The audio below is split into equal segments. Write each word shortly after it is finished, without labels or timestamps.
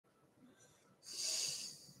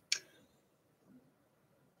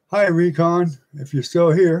Hi, Recon, if you're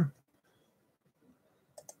still here.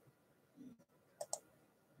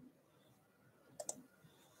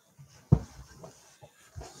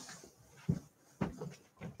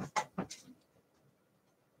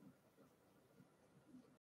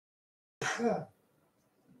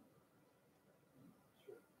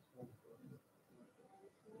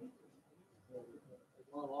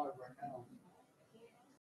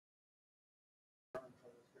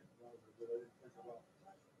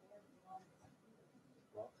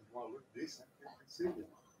 Decent. I can see you.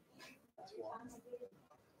 That's why. I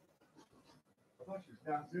thought she was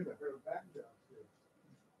downstairs. I heard her back downstairs.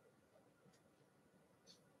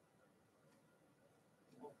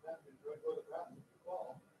 Well, that means right go to the bathroom to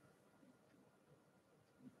call.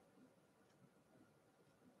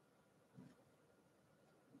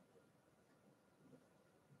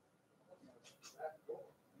 Back door.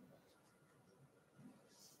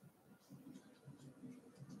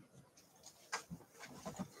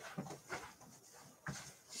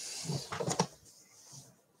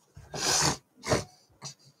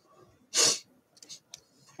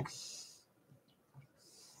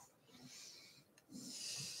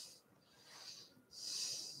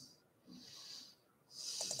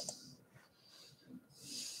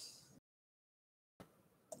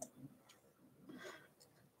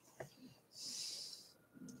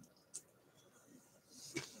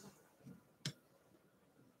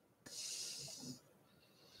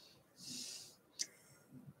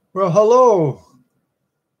 Well, hello.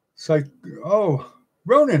 It's like, oh,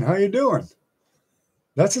 Ronan, how you doing?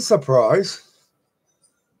 That's a surprise.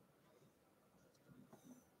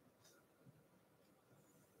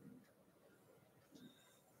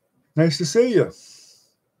 Nice to see you.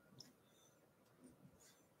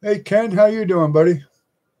 Hey, Ken, how you doing, buddy?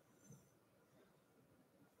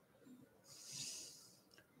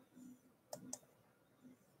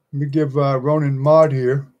 Let me give Ronan mod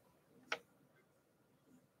here.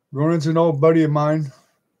 Ronan's an old buddy of mine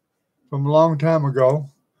from a long time ago.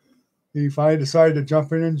 He finally decided to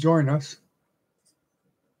jump in and join us.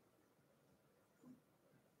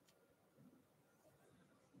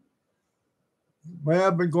 Well,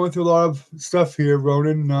 I've been going through a lot of stuff here,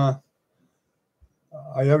 Ronan. I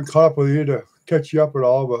haven't caught up with you to catch you up at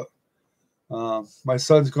all, but my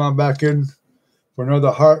son's gone back in for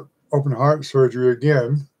another open heart surgery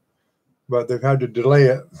again, but they've had to delay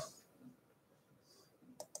it.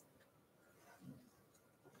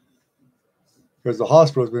 Because the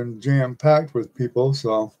hospital's been jam-packed with people,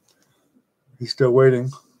 so he's still waiting.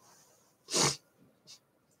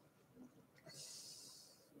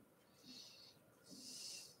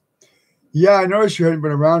 Yeah, I noticed you hadn't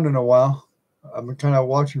been around in a while. I've been kind of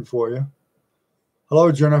watching for you.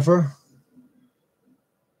 Hello, Jennifer.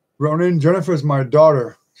 Ronan, Jennifer's my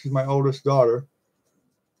daughter. She's my oldest daughter.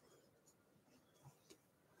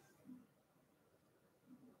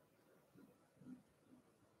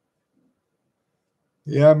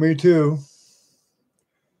 Yeah, me too.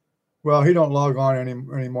 Well, he don't log on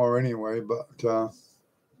anymore anyway, but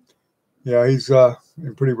yeah, he's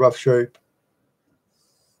in pretty rough shape.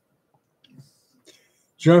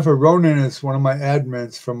 Jennifer, Ronan is one of my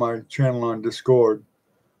admins from my channel on Discord.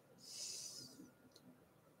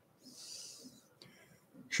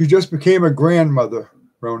 She just became a grandmother,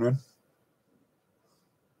 Ronan.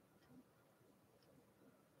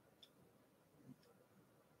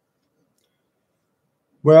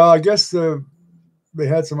 Well, I guess they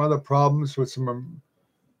had some other problems with some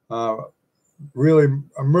really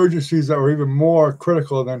emergencies that were even more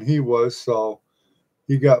critical than he was, so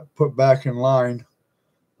he got put back in line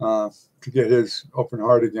to get his open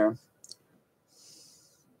heart again.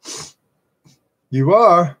 You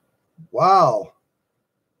are? Wow.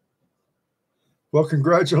 Well,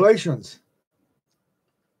 congratulations.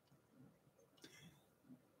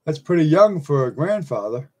 That's pretty young for a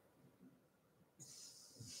grandfather.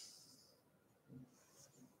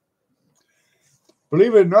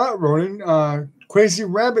 Believe it or not, Ronan, Crazy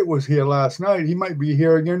Rabbit was here last night. He might be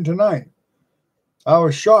here again tonight. I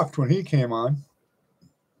was shocked when he came on.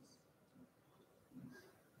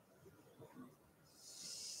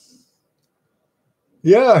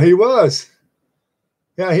 Yeah, he was.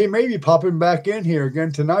 Yeah, he may be popping back in here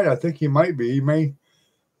again tonight. I think he might be. You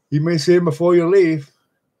may see him before you leave.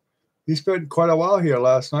 He spent quite a while here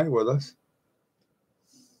last night with us.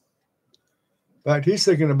 In fact, he's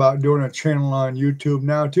thinking about doing a channel on YouTube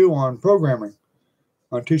now, too, on programming,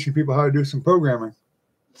 on teaching people how to do some programming.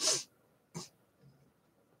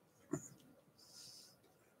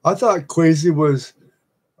 I thought Quasi was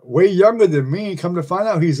way younger than me. Come to find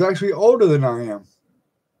out, he's actually older than I am.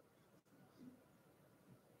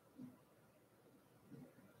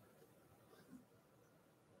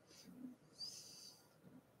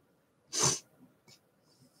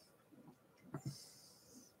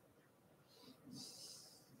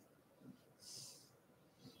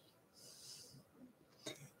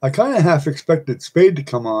 I kind of half expected Spade to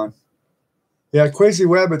come on. Yeah, Crazy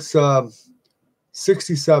Rabbit's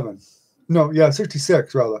 67. No, yeah,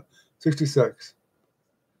 66 rather. 66.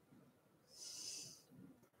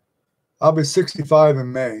 I'll be 65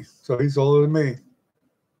 in May, so he's older than me.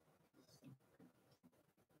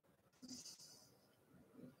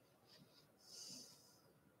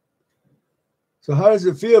 So how does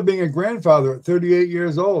it feel being a grandfather at 38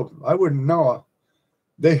 years old? I wouldn't know.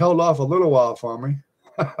 They held off a little while for me.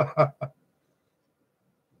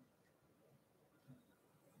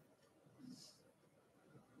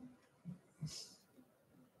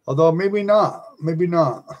 Although maybe not. Maybe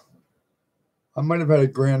not. I might have had a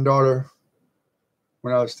granddaughter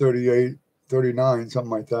when I was 38, 39, something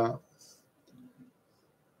like that.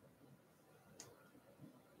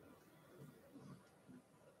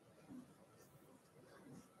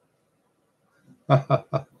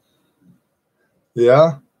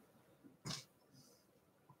 Yeah.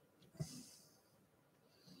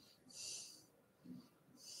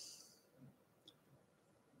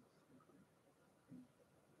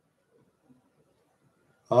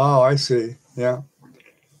 Oh, I see. Yeah.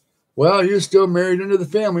 Well, you're still married into the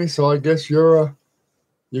family, so I guess you're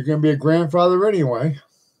going to be a grandfather anyway.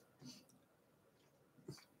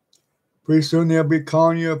 Pretty soon they'll be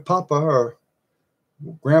calling you Papa or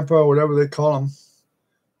Grandpa or whatever they call them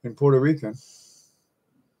in Puerto Rican.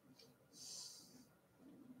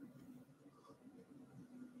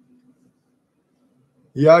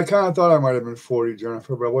 Yeah, I kind of thought I might have been 40,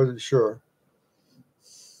 Jennifer, but I wasn't sure.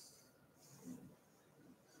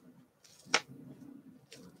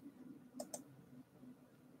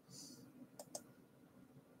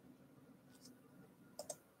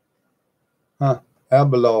 Huh.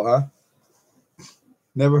 Abelo, huh?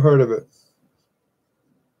 Never heard of it.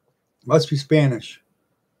 Must be Spanish.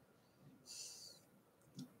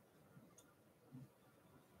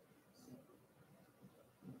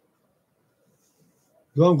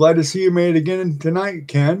 Well, I'm glad to see you made it again tonight,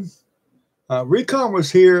 Ken. Recon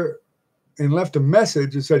was here and left a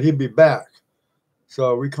message and said he'd be back.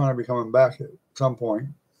 So Recon will be coming back at some point.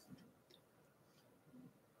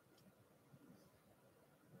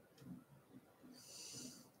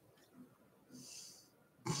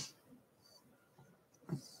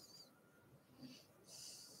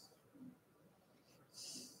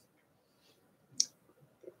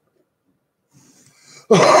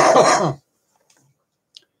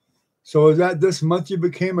 So is that this month you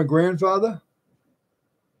became a grandfather?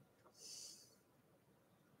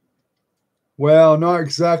 Well, not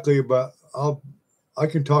exactly, but I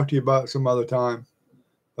can talk to you about it some other time.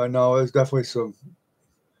 But no, there's definitely some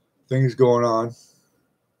things going on.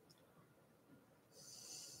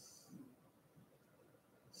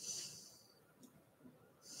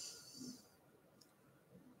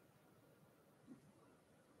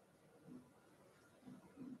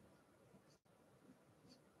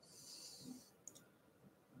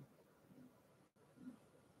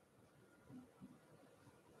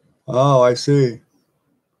 Oh, I see.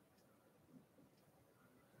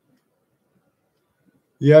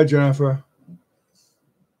 Yeah, Jennifer.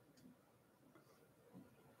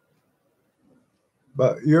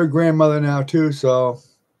 But you're a grandmother now too, so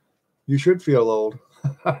you should feel old.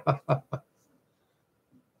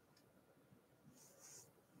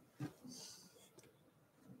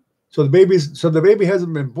 So the baby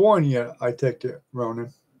hasn't been born yet, I take it,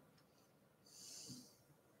 Ronan.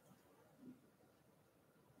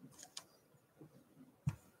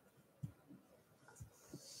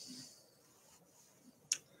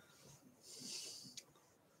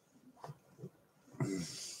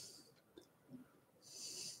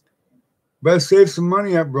 Better save some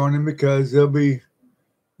money up, Ronan, because they'll be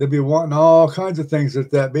wanting all kinds of things at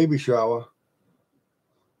that baby shower.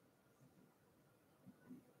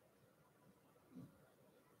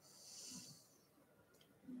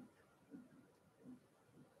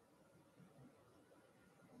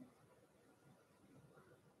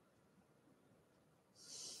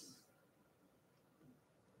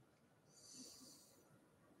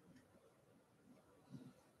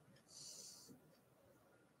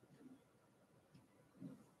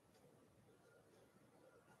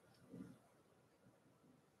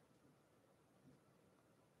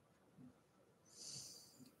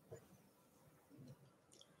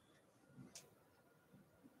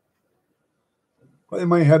 Well, they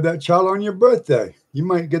might have that child on your birthday. You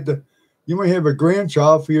might have a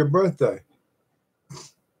grandchild for your birthday.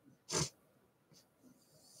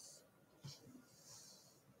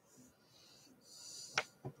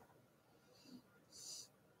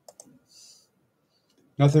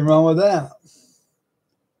 Nothing wrong with that.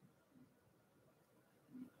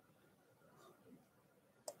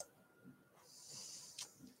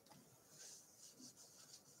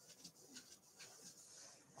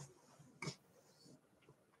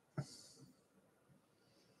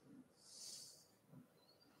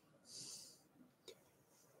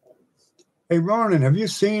 Hey, Ronan, have you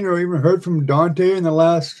seen or even heard from Dante in the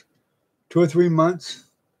last 2 or 3 months?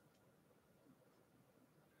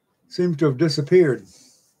 Seems to have disappeared.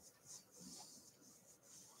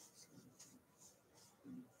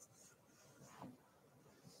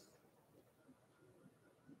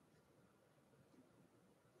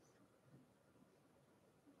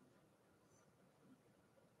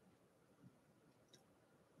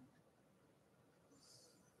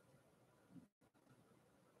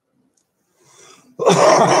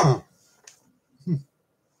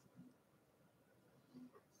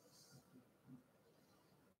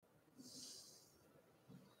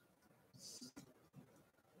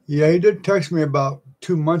 Yeah, he did text me about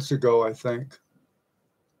 2 months ago, I think.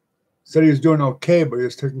 Said he was doing okay, but he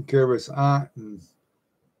was taking care of his aunt and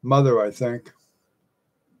mother, I think.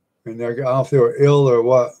 And I don't know if they were ill or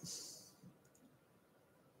what.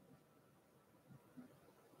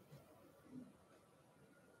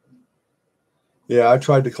 Yeah, I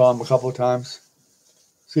tried to call him a couple of times,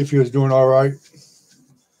 see if he was doing all right,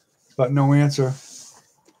 but no answer.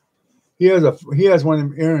 He has one of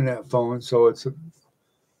them internet phones, so it's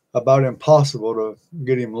about impossible to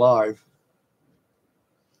get him live.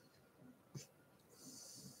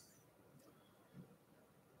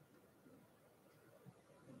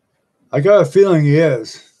 I got a feeling he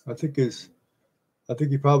is. I think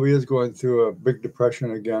he probably is going through a big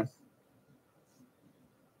depression again.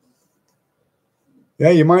 Yeah,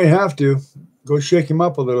 you might have to go shake him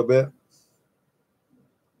up a little bit.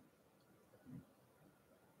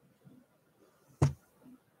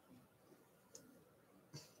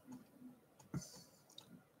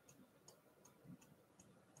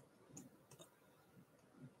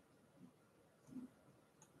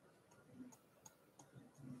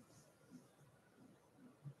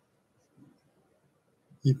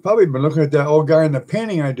 He's probably been looking at that old guy in the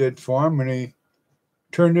painting I did for him, and he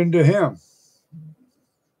turned into him.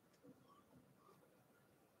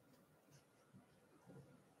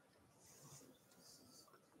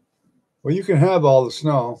 Well, you can have all the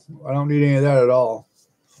snow. I don't need any of that at all.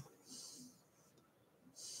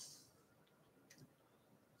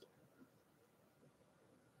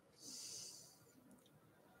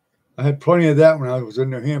 I had plenty of that when I was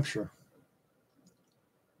in New Hampshire.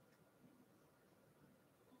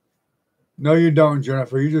 No, you don't,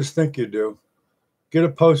 Jennifer. You just think you do. Get a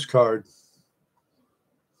postcard.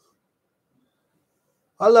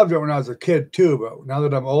 I loved it when I was a kid too, but now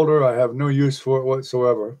that I'm older, I have no use for it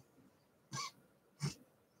whatsoever.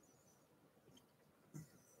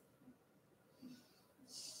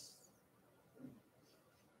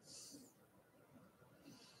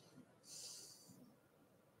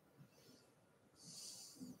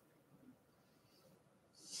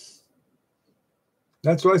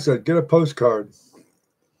 That's what I said. Get a postcard.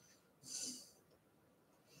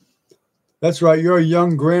 That's right. You're a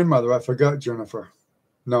young grandmother. I forgot, Jennifer.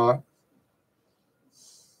 Not.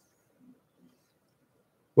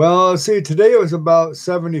 Well, see, today it was about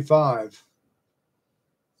 75.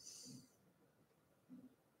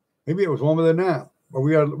 Maybe it was warmer than that. But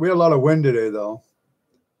we had a lot of wind today, though.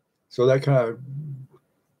 So that kind of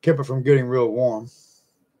kept it from getting real warm.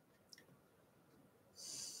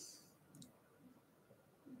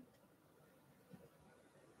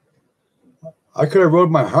 I could have rode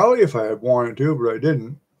my Harley if I had wanted to, but I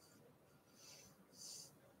didn't.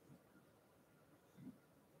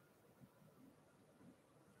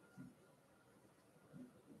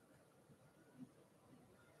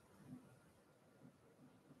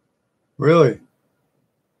 Really?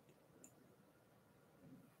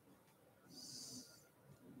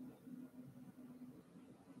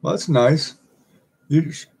 Well, that's nice.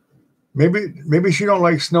 You maybe she don't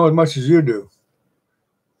like snow as much as you do.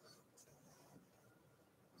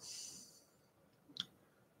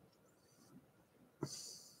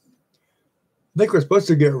 I think we're supposed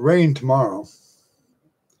to get rain tomorrow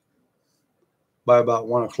by about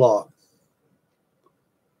 1 o'clock.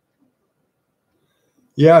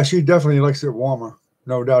 Yeah, she definitely likes it warmer,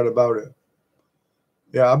 no doubt about it.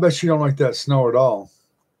 Yeah, I bet she don't like that snow at all.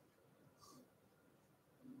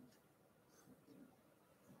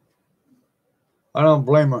 I don't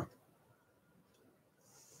blame her.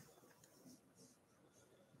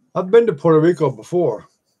 I've been to Puerto Rico before.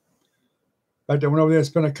 In fact, I went over there and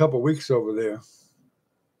spent a couple of weeks over there.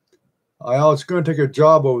 I was going to take a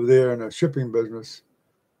job over there in a shipping business.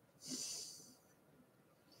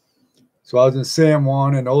 So I was in San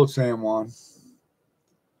Juan and Old San Juan.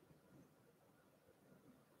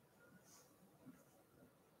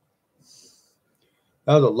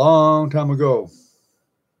 That was a long time ago.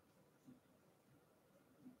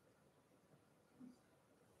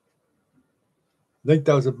 I think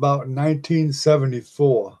that was about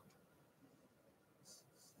 1974.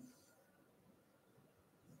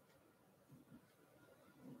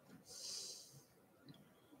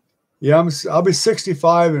 Yeah, I'll be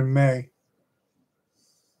 65 in May.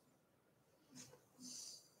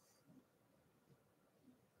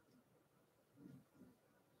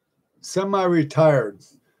 Semi-retired.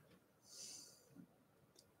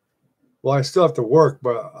 Well, I still have to work,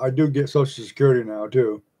 but I do get Social Security now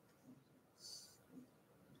too.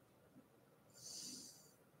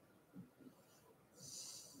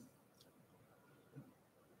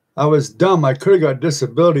 I was dumb. I could have got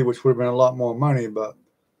disability, which would have been a lot more money, but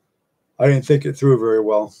I didn't think it through very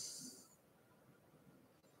well.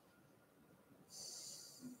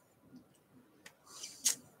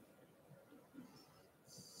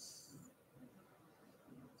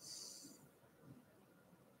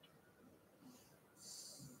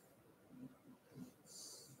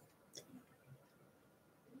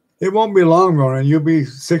 It won't be long, Ronan. You'll be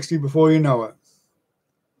 60 before you know it.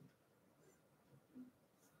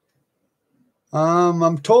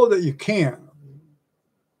 I'm told that you can't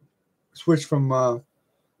switch from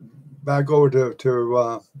back over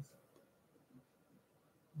to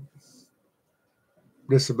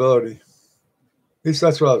disability. At least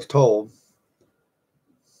that's what I was told.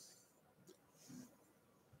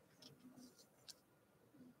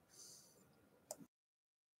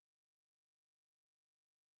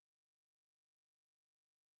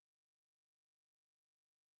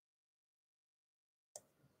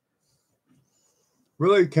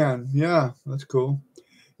 Really can. Yeah, that's cool.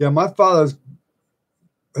 Yeah, my father's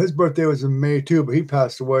his birthday was in May too, but he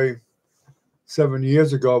passed away 7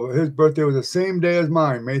 years ago. But his birthday was the same day as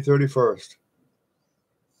mine, May 31st.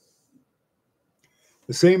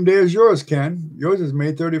 The same day as yours, Ken. Yours is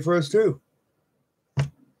May 31st too.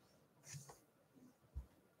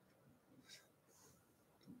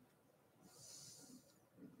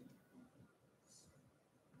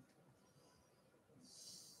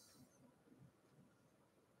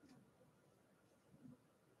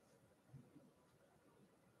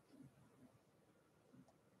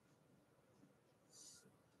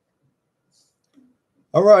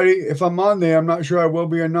 Alrighty, if I'm on there, I'm not sure I will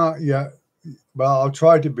be or not yet, but I'll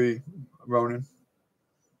try to be, Ronan.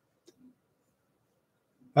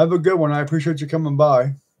 Have a good one. I appreciate you coming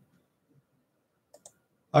by.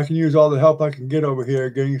 I can use all the help I can get over here,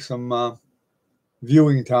 getting some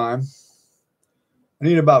viewing time. I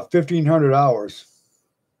need about 1,500 hours.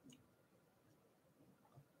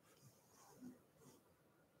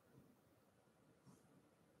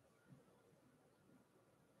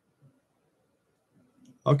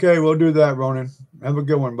 Okay, we'll do that, Ronan. Have a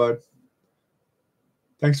good one, bud.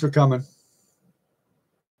 Thanks for coming.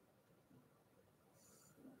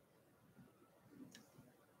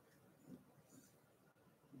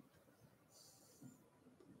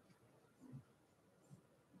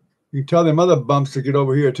 You can tell them other bumps to get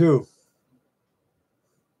over here, too.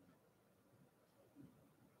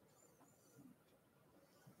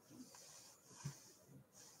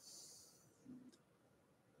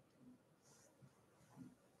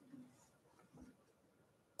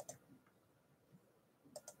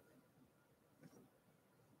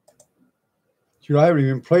 Shoot, I haven't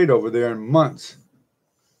even played over there in months.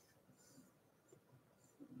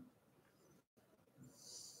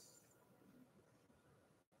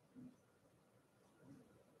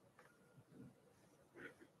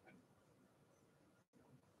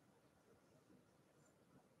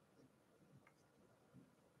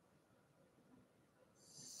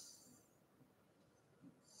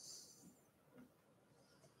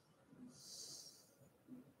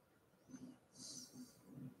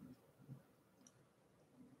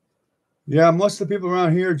 Yeah, most of the people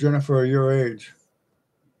around here, Jennifer, are your age.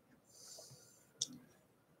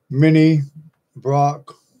 Minnie,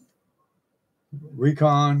 Brock,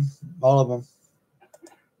 Recon, all of them.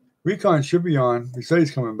 Recon should be on. He said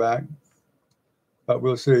he's coming back, but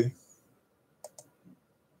we'll see.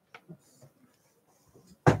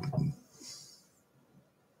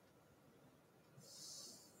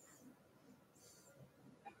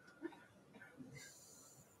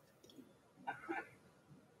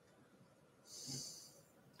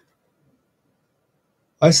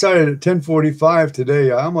 I started at 10:45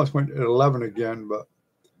 today. I almost went at 11 again, but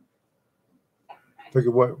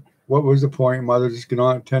figured what was the point? Might as well just get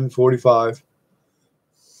on at 10:45.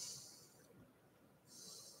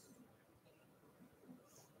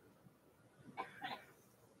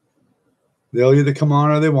 They'll either come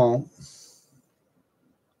on or they won't.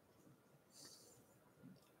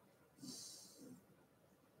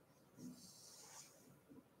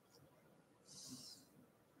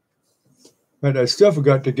 And I still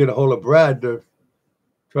forgot to get a hold of Brad to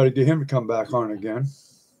try to get him to come back on again.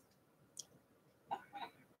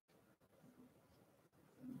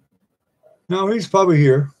 No, he's probably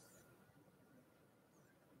here.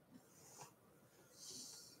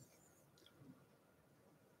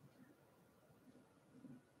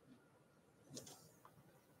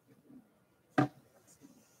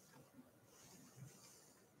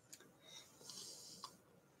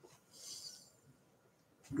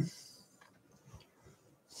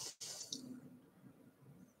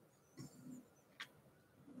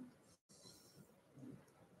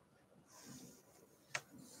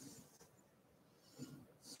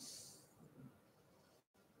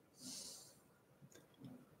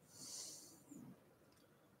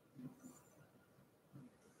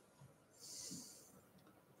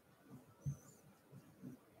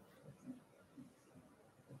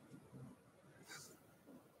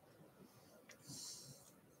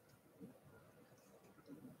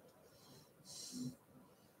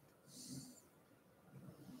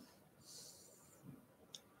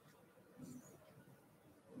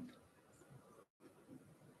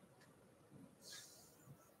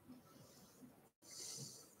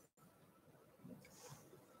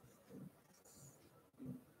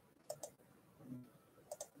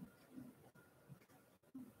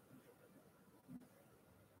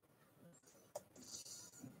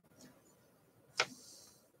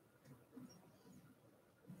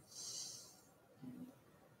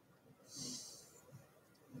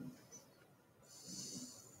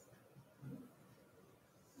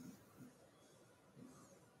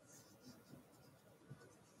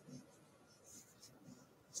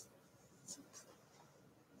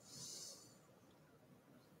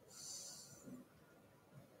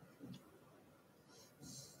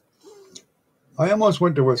 I almost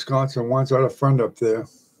went to Wisconsin once. I had a friend up there.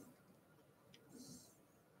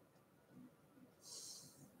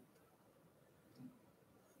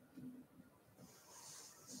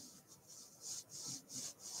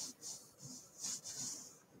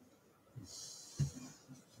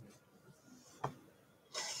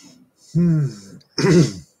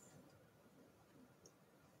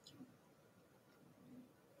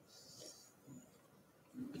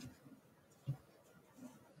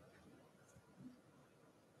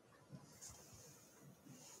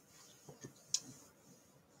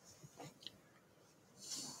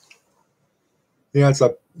 Yeah,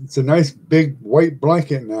 it's a nice big white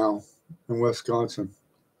blanket now in Wisconsin.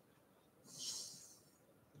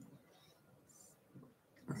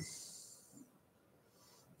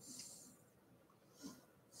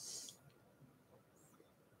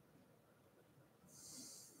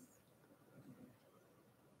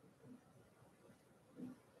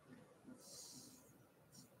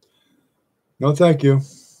 No, thank you.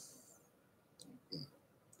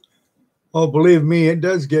 Oh, believe me, it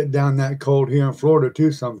does get down that cold here in Florida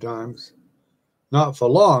too sometimes. Not for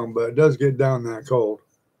long, but it does get down that cold.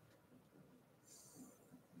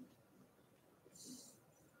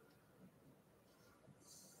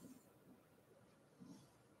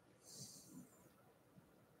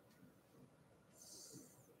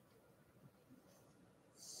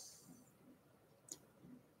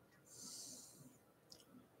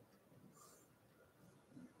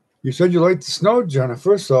 You said you liked the snow,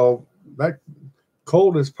 Jennifer, so that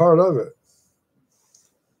cold is part of it.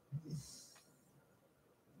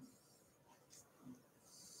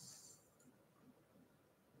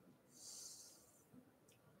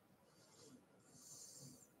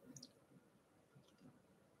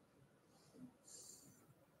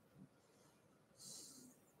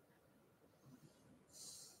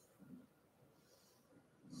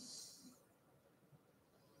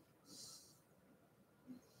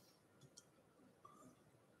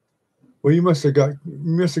 Well, you must have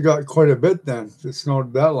got quite a bit then. If it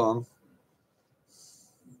snowed that long.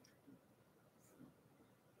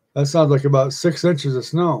 That sounds like about 6 inches of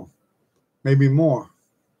snow, maybe more.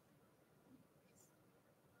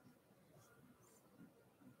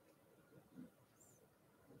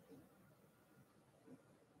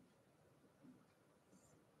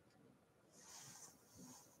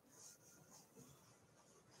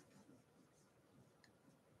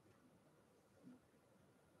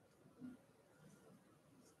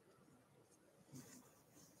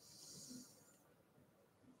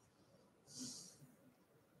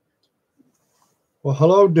 Well,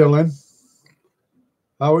 hello, Dylan.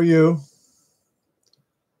 How are you?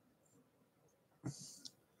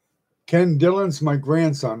 Ken Dillon's my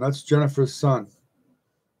grandson. That's Jennifer's son.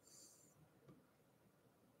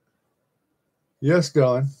 Yes,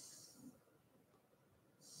 Dylan.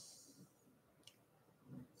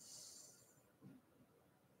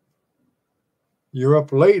 You're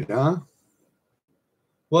up late, huh?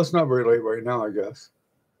 Well, it's not very late right now, I guess.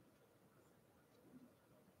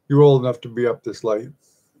 You're old enough to be up this late.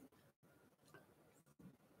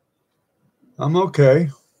 I'm okay.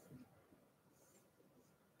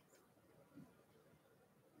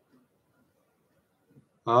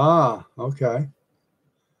 Ah, okay.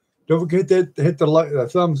 Don't forget to hit the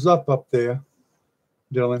thumbs up there,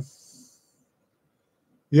 Dylan.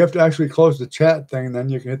 You have to actually close the chat thing, and then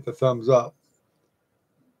you can hit the thumbs up.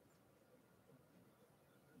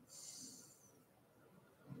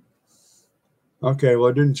 Okay, well,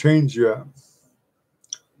 it didn't change yet.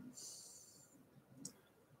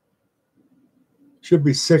 Should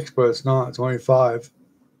be 6, but it's not. It's only 5.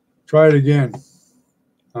 Try it again.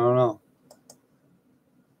 I don't know.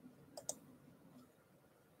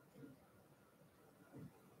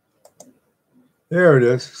 There it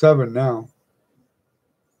is. 7 now.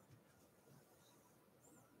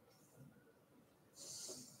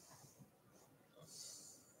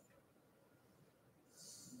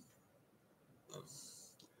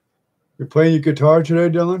 You're playing your guitar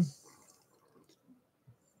today, Dylan? It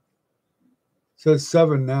says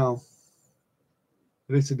 7 now.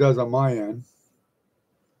 At least it does on my end.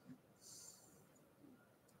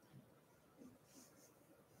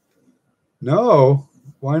 No,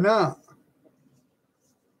 why not?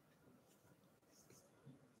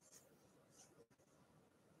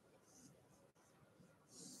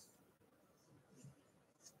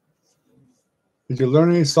 Did you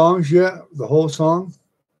learn any songs yet? The whole song?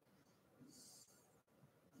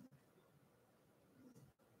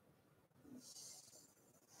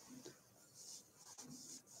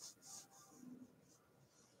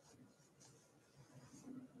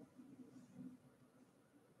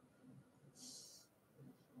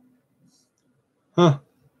 Huh.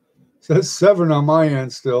 It says 7 on my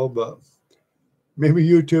end still, but maybe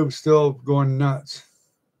YouTube's still going nuts.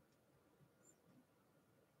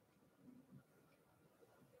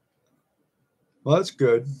 Well, that's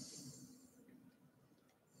good.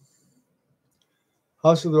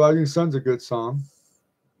 House of the Rising Sun's a good song.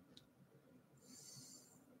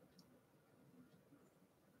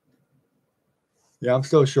 Yeah, I'm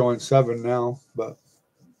still showing 7 now, but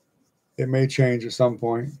it may change at some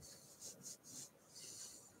point.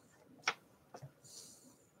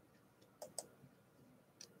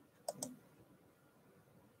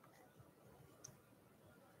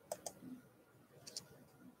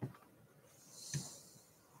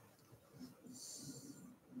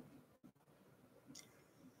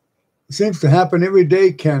 It seems to happen every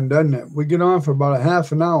day, Ken, doesn't it? We get on for about a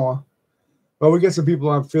half an hour. Well, we get some people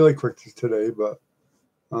on fairly quick today, but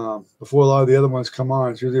before a lot of the other ones come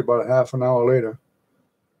on, it's usually about a half an hour later.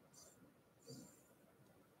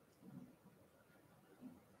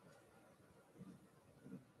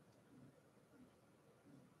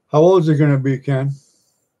 How old is it going to be, Ken?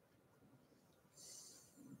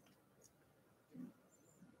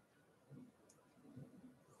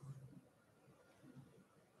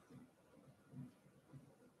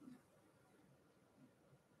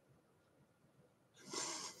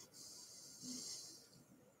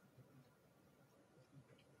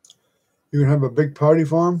 You going to have a big party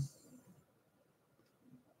for him?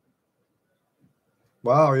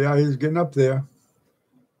 Wow, yeah, he's getting up there.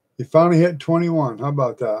 He finally hit 21. How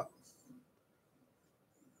about that?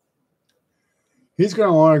 He's going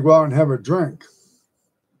to want to go out and have a drink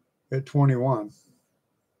at 21.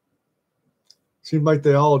 Seems like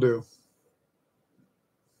they all do.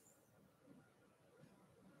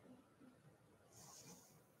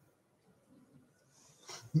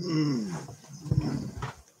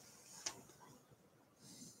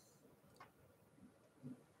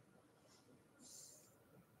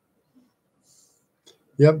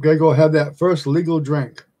 Yep, gotta go have that first legal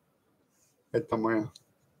drink at somewhere.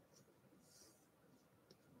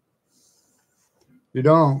 You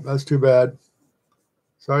don't? That's too bad.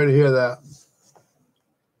 Sorry to hear that.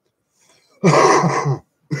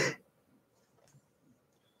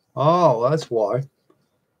 Oh, that's why.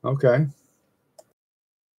 Okay.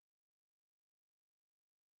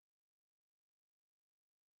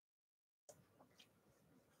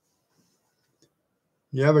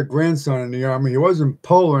 You have a grandson in the Army. He was in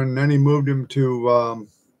Poland, and then he moved him to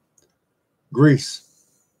Greece.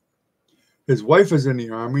 His wife is in the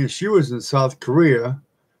Army, and she was in South Korea.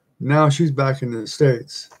 Now she's back in the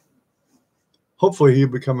States. Hopefully he'll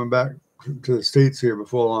be coming back to the States here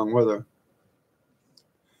before long with her.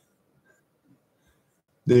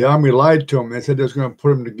 The Army lied to him. They said they was going to put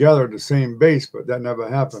them together at the same base, but that never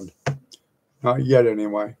happened. Not yet,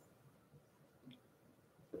 anyway.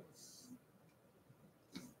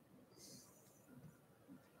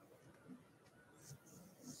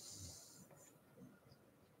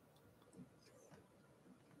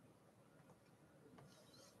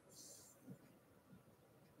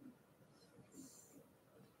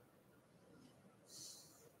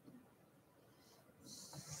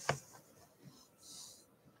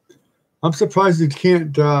 I'm surprised he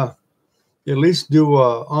can't at least do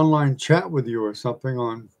a online chat with you or something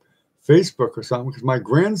on Facebook or something, because my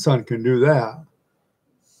grandson can do that.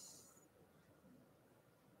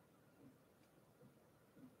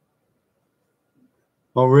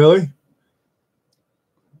 Oh, really?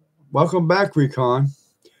 Welcome back, Recon.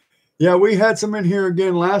 Yeah, we had some in here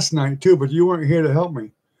again last night too, but you weren't here to help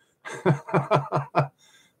me.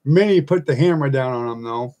 Minnie put the hammer down on them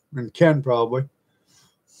though, and Ken probably.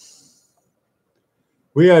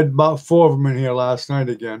 We had about 4 of them in here last night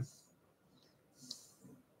again.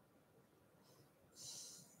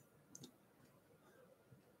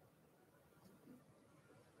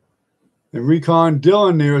 And Recon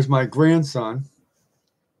Dylan there is my grandson.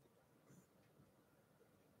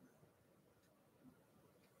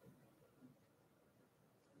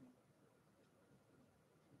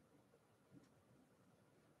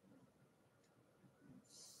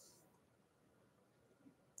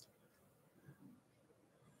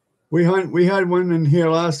 We had one in here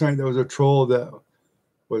last night that was a troll that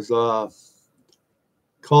was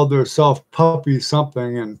called herself Puppy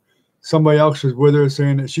something, and somebody else was with her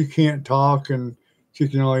saying that she can't talk and she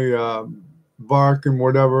can only bark and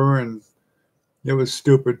whatever, and it was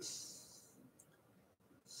stupid.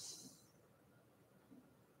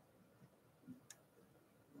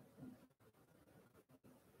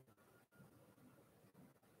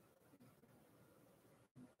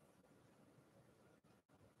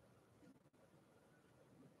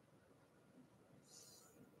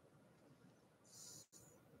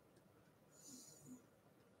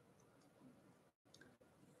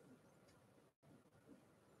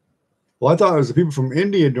 Well, I thought it was the people from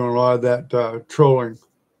India doing a lot of that trolling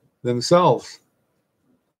themselves,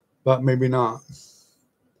 but maybe not.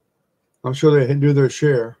 I'm sure they do their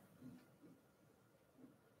share.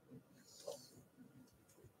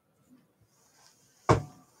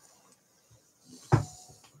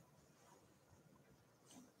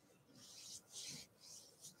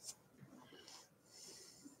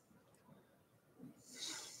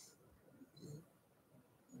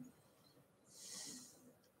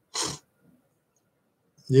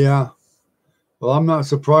 Yeah. Well, I'm not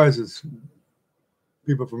surprised it's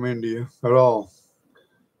people from India at all.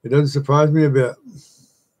 It doesn't surprise me a bit.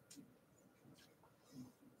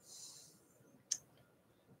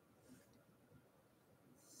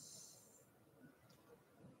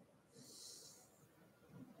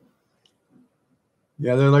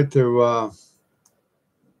 Yeah, they like to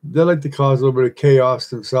cause a little bit of chaos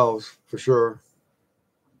themselves, for sure.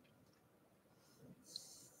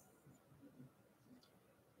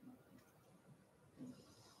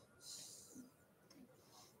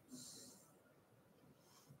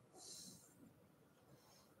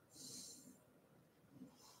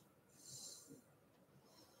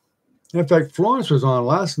 In fact, Florence was on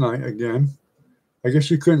last night again. I guess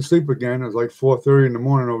she couldn't sleep again. It was like 4:30 in the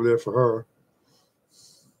morning over there for her.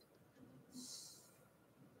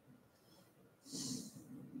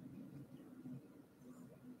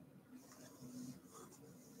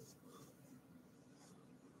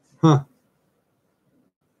 Huh.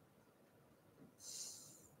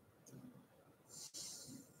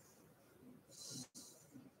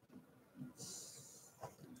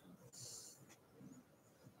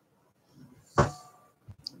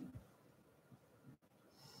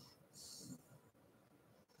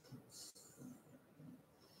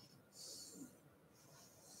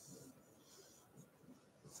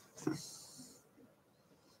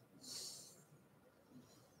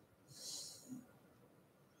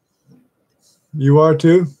 You are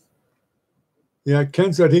too? Yeah,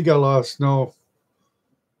 Ken said he got a lot of snow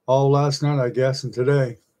all last night, I guess, and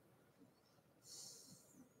today.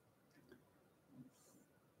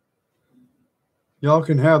 Y'all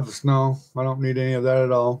can have the snow. I don't need any of that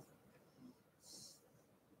at all.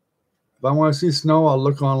 If I want to see snow, I'll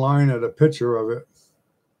look online at a picture of it.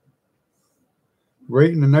 Right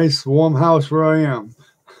in a nice warm house where I am.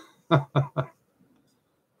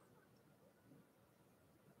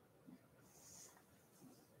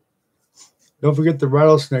 Don't forget the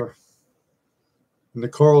rattlesnake and the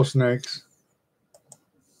coral snakes,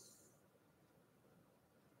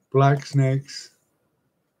 black snakes.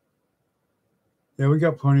 Yeah, we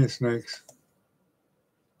got plenty of snakes.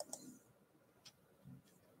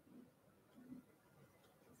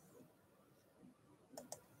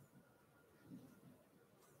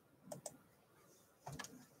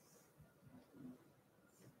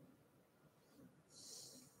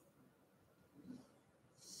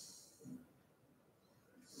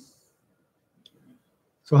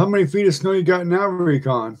 So how many feet of snow you got now,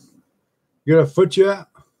 Recon? You got a foot yet?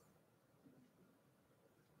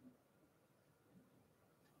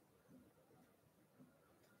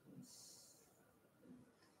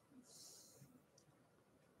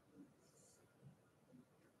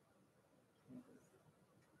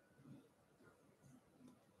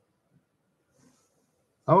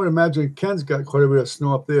 I would imagine Ken's got quite a bit of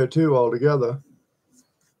snow up there too altogether.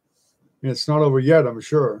 And it's not over yet, I'm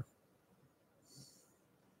sure.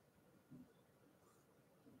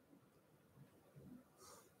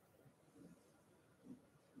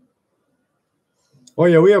 Oh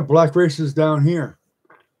yeah, we have black races down here.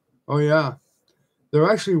 Oh yeah. They're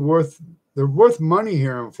actually worth money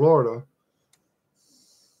here in Florida.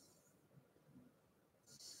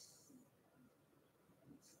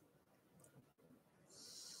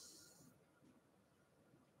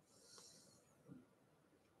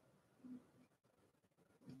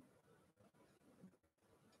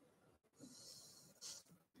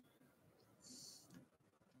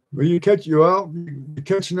 Well, you're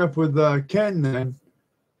catching up with Ken then.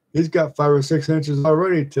 He's got 5 or 6 inches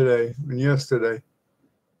already today and yesterday.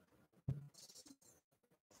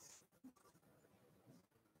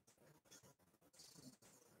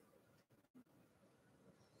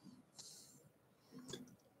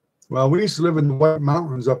 Well, we used to live in the White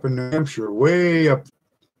Mountains up in New Hampshire, way up.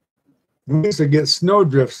 We used to get snow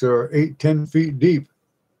drifts that are 8, 10 feet deep.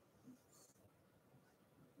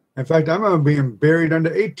 In fact, I remember being buried under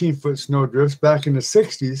 18-foot snow drifts back in the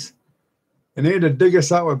 60s, and they had to dig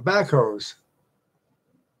us out with backhoes.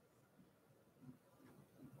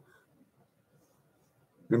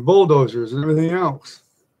 And bulldozers and everything else.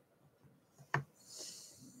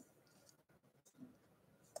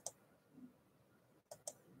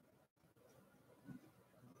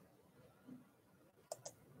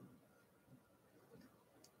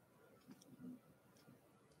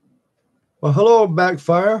 Well, hello,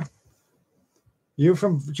 Backfire. You're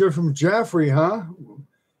from Jaffrey, huh?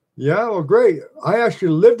 Yeah, well, great. I actually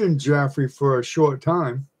lived in Jaffrey for a short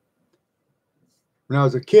time when I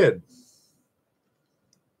was a kid.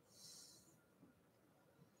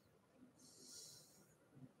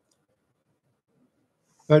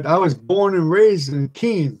 But I was born and raised in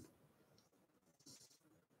Keene.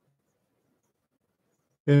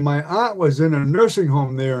 And my aunt was in a nursing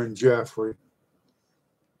home there in Jaffrey.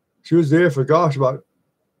 She was there for, gosh, about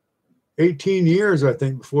 18 years, I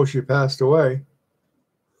think, before she passed away.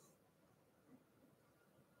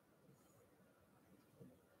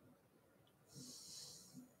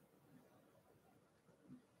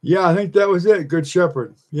 Yeah, I think that was it. Good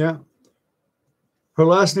Shepherd. Yeah. Her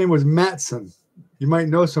last name was Matson. You might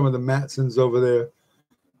know some of the Matsons over there.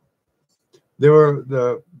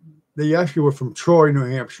 They actually were from Troy, New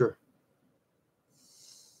Hampshire.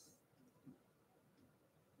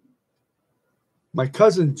 My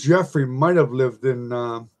cousin Jeffrey might have lived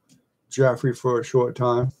in Jaffrey for a short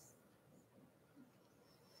time.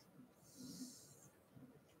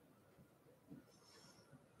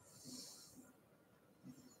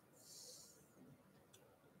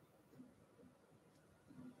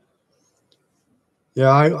 Yeah,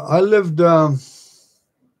 I lived in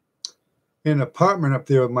an apartment up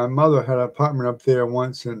there. My mother had an apartment up there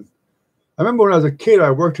once, and I remember when I was a kid,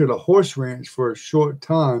 I worked at a horse ranch for a short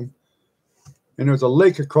time, and there was a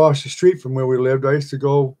lake across the street from where we lived. I used to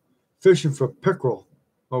go fishing for pickerel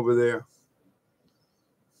over there.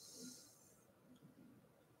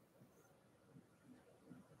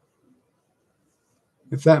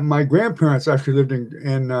 In fact, my grandparents actually lived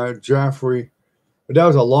in Jaffrey, but that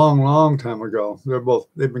was a long, long time ago.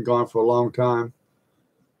 They've been gone for a long time.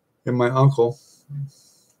 And my uncle.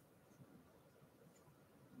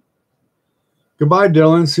 Goodbye,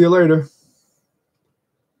 Dylan. See you later.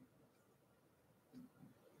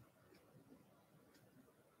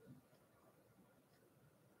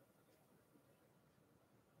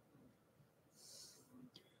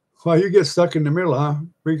 Well, you get stuck in the middle, huh?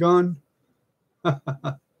 Recon?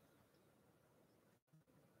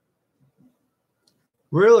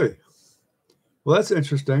 Really? Well, that's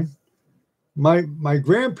interesting. My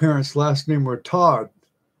grandparents' last name were Todd,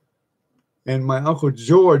 and my uncle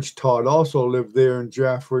George Todd also lived there in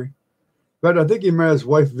Jaffrey. But I think he met his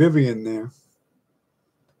wife Vivian there.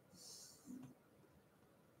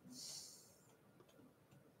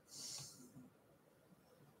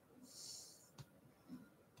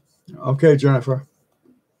 Okay, Jennifer.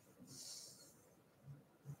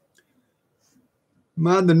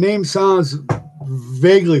 Man, the name sounds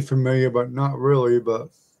vaguely familiar, but not really. But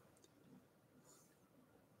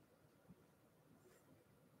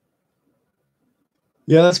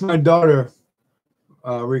yeah, that's my daughter,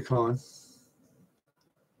 Recon.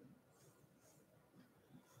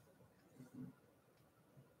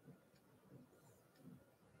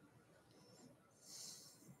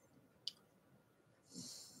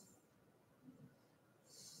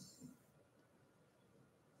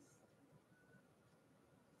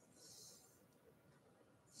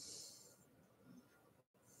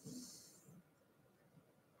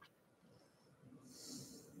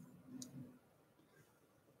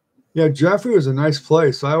 Yeah, Jeffrey was a nice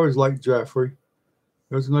place. I always liked Jeffrey.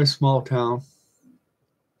 It was a nice small town.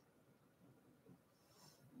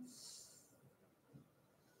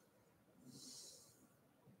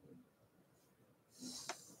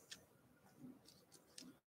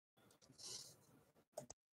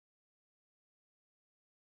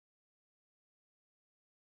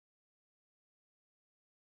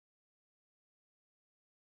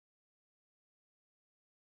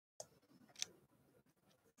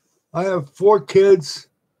 I have 4 kids,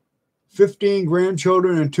 15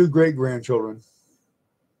 grandchildren, and 2 great-grandchildren.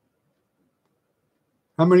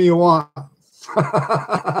 How many you want?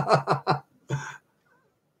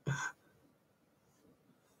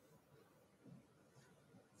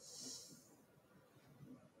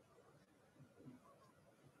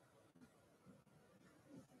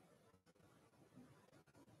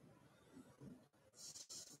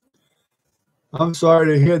 I'm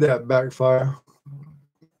sorry to hear that backfire.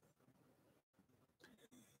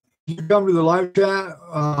 Did you come to the live chat?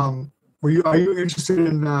 Are you interested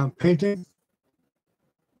in painting,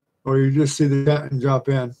 or you just see the chat and jump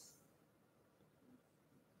in?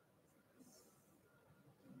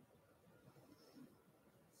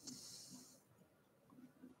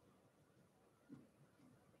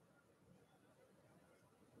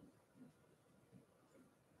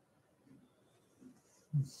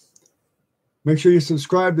 Make sure you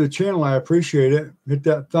subscribe to the channel. I appreciate it. Hit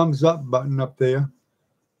that thumbs up button up there.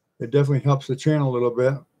 It definitely helps the channel a little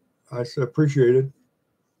bit. I appreciate it.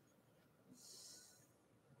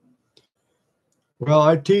 Well,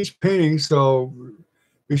 I teach painting, so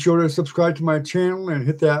be sure to subscribe to my channel and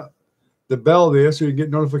hit the bell there so you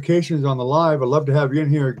get notifications on the live. I'd love to have you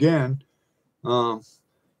in here again. I'm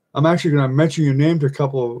actually going to mention your name to a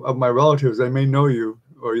couple of my relatives. They may know you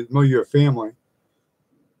or know your family.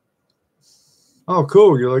 Oh,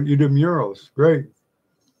 cool. You do murals. Great.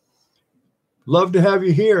 Love to have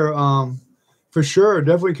you here. For sure.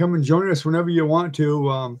 Definitely come and join us whenever you want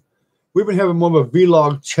to. We've been having more of a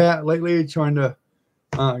vlog chat lately, trying to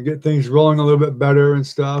get things rolling a little bit better and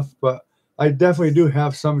stuff. But I definitely do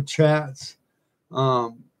have some chats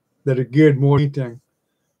that are geared more to painting.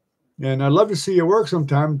 And I'd love to see your work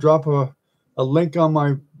sometime. Drop a link on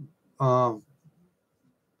my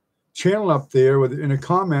channel up there in a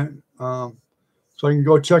comment so I can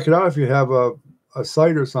go check it out if you have a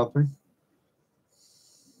site or something.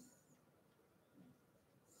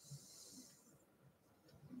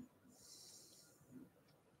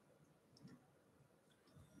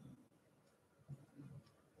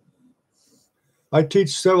 I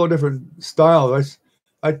teach several different styles.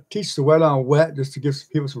 I teach the wet on wet just to give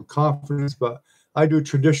people some confidence, but I do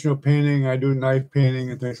traditional painting, I do knife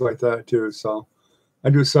painting and things like that too. So I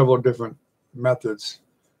do several different methods.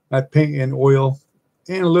 I paint in oil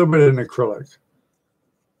and a little bit in acrylic.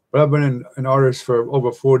 But I've been an artist for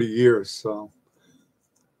over 40 years, so.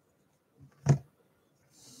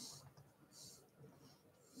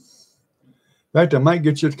 In fact, I might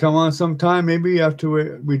get you to come on sometime, maybe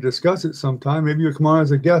after we discuss it sometime. Maybe you'll come on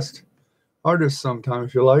as a guest artist sometime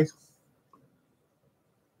if you like.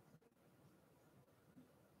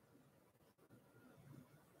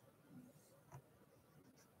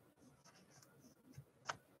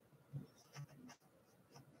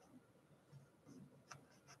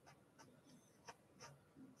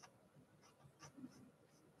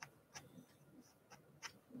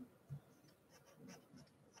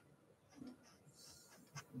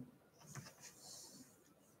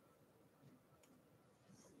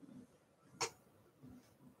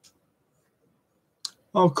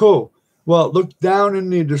 Oh, cool. Well, look down in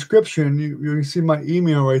the description. You can see my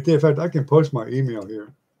email right there. In fact, I can post my email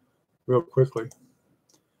here real quickly.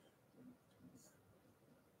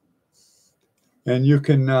 And you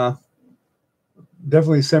can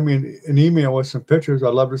definitely send me an email with some pictures.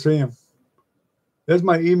 I'd love to see them. There's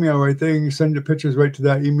my email right there. You can send your pictures right to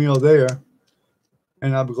that email there.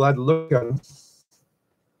 And I'll be glad to look at them.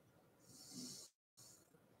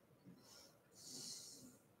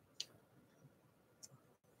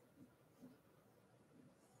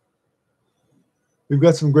 We've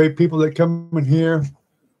got some great people that come in here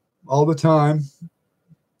all the time.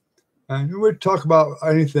 And we talk about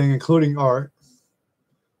anything, including art.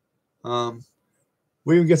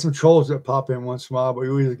 We even get some trolls that pop in once in a while, but we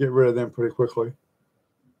usually get rid of them pretty quickly.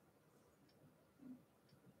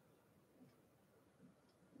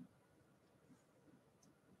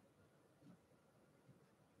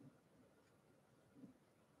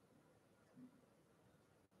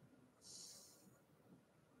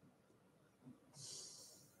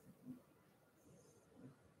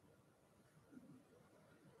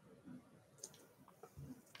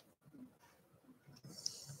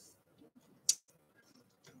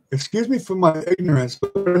 Excuse me for my ignorance,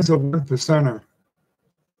 but what is a 1%er?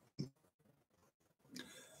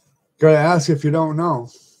 Gotta ask if you don't know.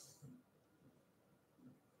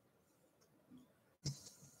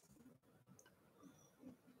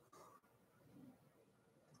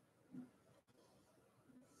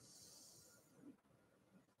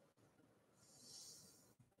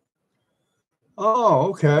 Oh,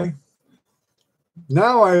 okay.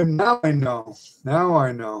 Now I know. Now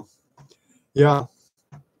I know. Yeah.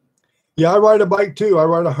 Yeah, I ride a bike too. I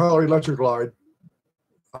ride a Harley Electric Glide,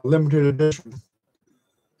 a limited edition.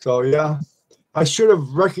 So yeah, I should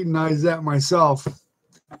have recognized that myself.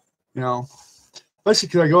 You know, especially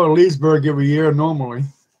because I go to Leesburg every year normally,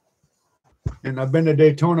 and I've been to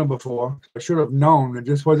Daytona before. I should have known. It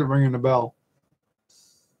just wasn't ringing the bell.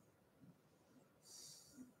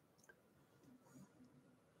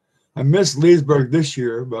 I missed Leesburg this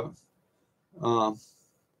year, but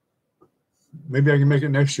maybe I can make it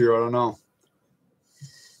next year. I don't know.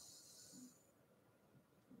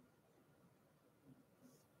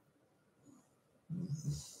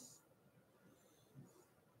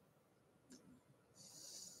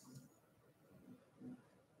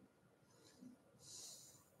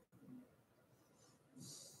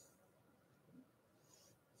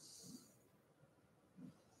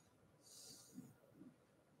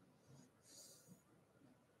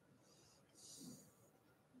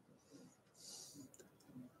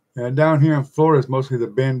 Yeah, down here in Florida, it's mostly the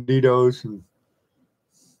Banditos and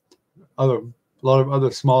a lot of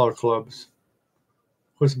other smaller clubs.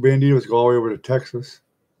 Of course, the Banditos go all the way over to Texas.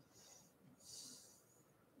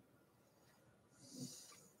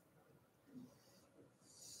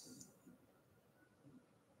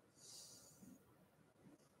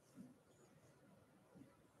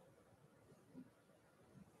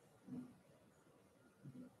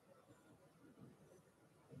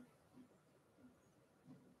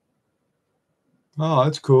 Oh,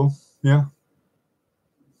 that's cool. Yeah.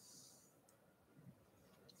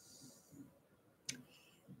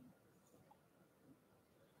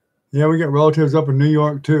 Yeah, we got relatives up in New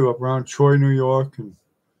York too, up around Troy, New York, and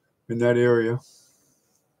in that area.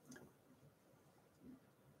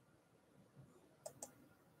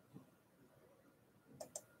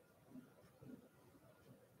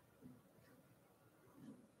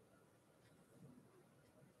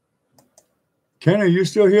 Ken, are you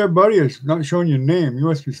still here, buddy? It's not showing your name. You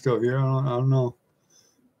must be still here. I don't know.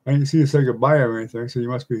 I didn't see you say goodbye or anything, so you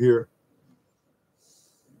must be here.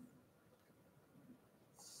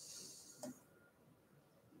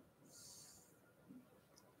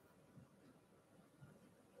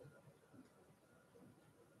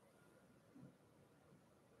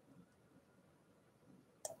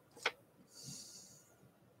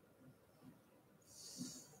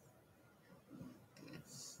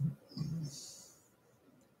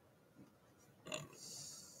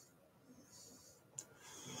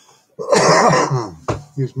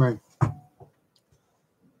 Excuse me.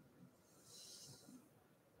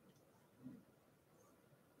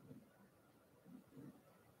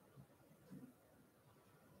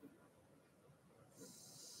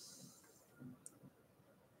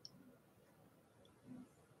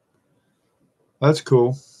 That's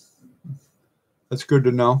cool. That's good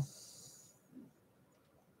to know.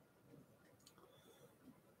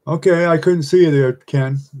 Okay, I couldn't see you there,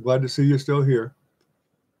 Ken. Glad to see you still here.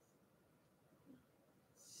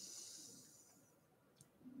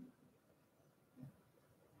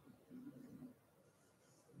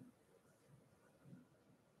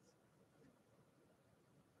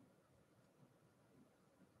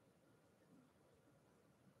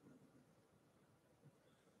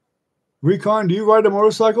 Recon, do you ride a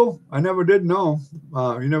motorcycle? I never did know.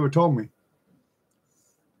 You never told me.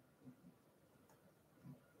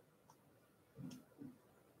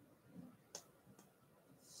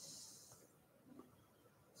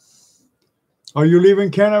 Are you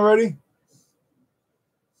leaving Ken already?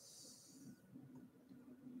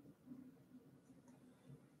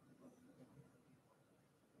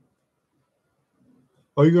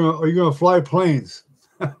 Are you gonna fly planes?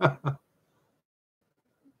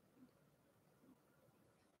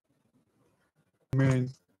 I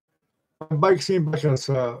mean, my bike seems like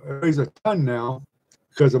it weighs a ton now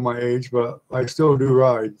because of my age, but I still do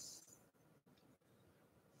ride.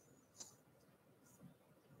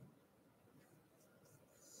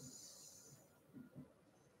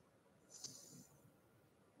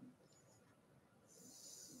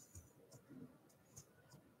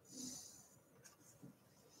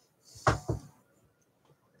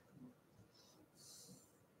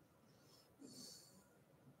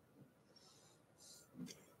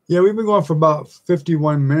 Yeah, we've been going for about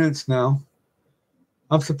 51 minutes now.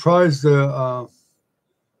 I'm surprised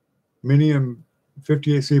Minnie and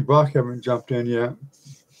 58C Brock haven't jumped in yet.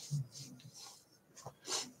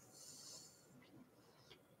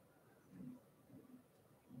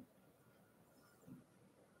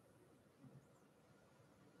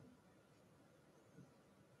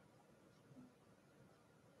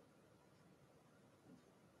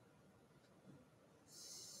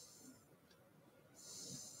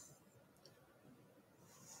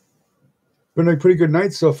 Been a pretty good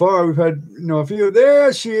night so far. We've had, a few.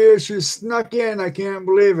 There she is. She snuck in. I can't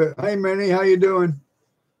believe it. Hi, Minnie. How you doing?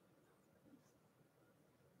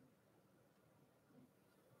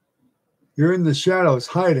 You're in the shadows,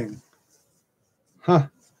 hiding. Huh.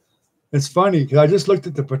 It's funny because I just looked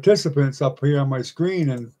at the participants up here on my screen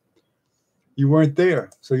and you weren't there.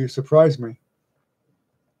 So you surprised me.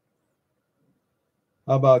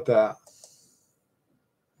 How about that?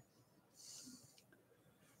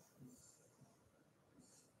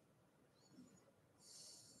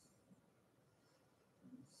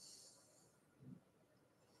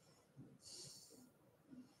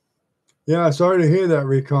 Yeah, sorry to hear that,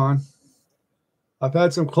 Recon. I've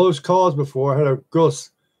had some close calls before. I had a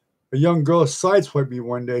young girl sideswipe me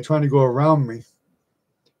one day trying to go around me.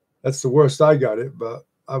 That's the worst I got it, but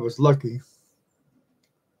I was lucky.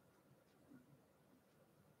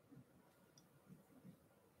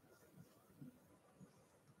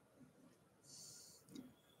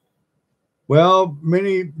 Well,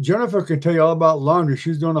 Jennifer can tell you all about laundry.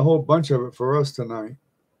 She's doing a whole bunch of it for us tonight.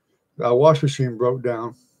 Our wash machine broke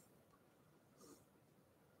down.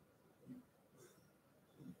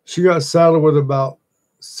 She got saddled with about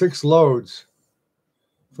 6 loads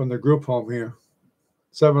from the group home here.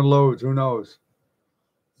 7 loads, who knows?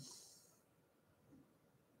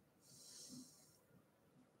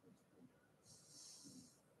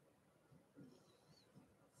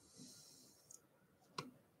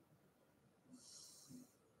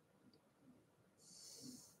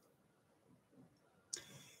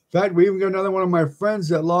 In fact, we even got another one of my friends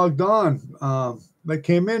that logged on that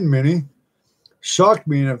came in, Minnie. Shocked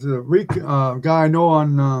me. And if the guy I know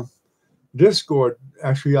on Discord,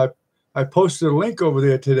 actually, I posted a link over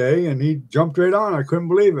there today and he jumped right on. I couldn't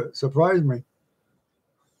believe it. Surprised me.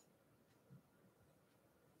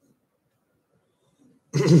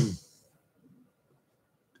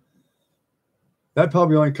 That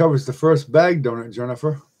probably only covers the first bag, don't it,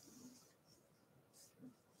 Jennifer?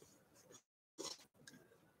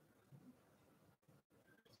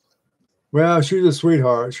 Well, she's a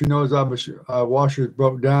sweetheart. She knows our washer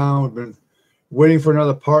broke down. We've been waiting for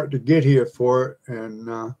another part to get here for it,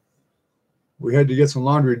 and we had to get some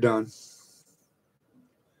laundry done.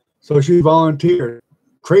 So she volunteered.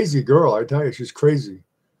 Crazy girl, I tell you, she's crazy.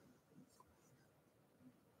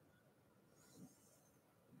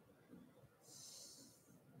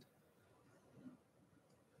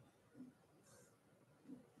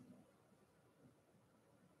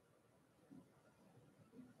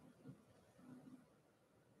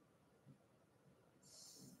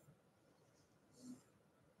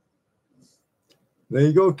 There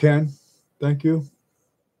you go, Ken. Thank you.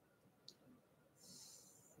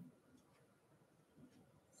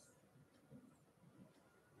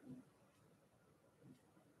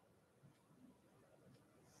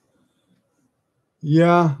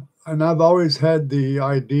 Yeah, and I've always had the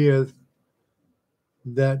idea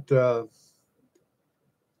that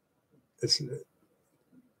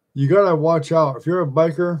you got to watch out. If you're a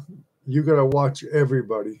biker, you got to watch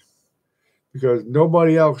everybody because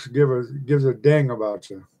nobody else gives a dang about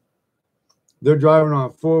you. They're driving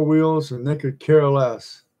on 4 wheels and they could care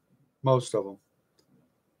less, most of them.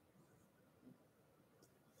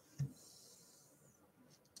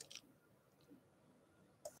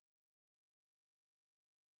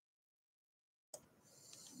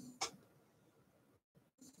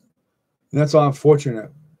 And that's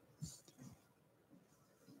unfortunate.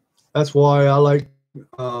 That's why I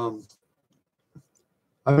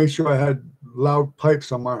made sure I had loud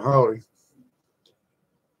pipes on my Harley.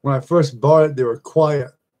 When I first bought it, they were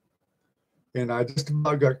quiet. And I just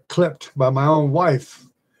about got clipped by my own wife.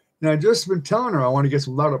 And I just been telling her I want to get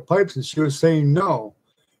some louder pipes, and she was saying no.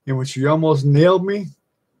 And when she almost nailed me,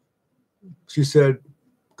 she said,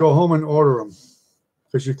 go home and order them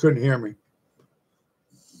because she couldn't hear me.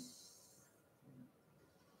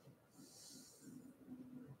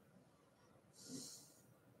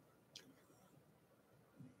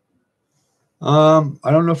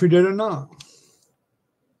 I don't know if he did or not.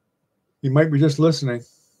 He might be just listening.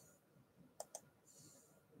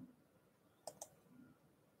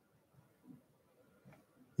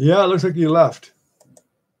 Yeah, it looks like he left.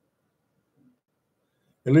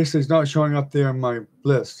 At least he's not showing up there in my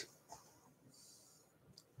list.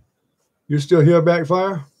 You still here,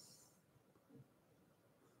 Backfire?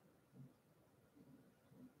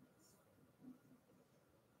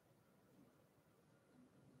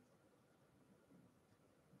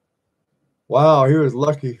 Wow, he was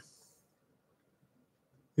lucky.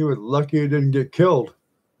 He was lucky he didn't get killed.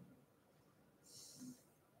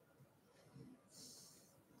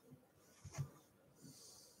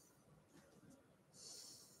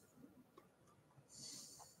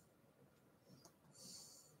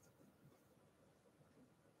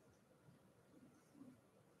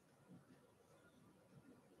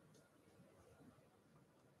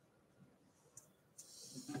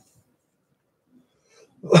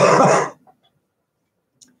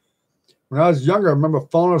 When I was younger, I remember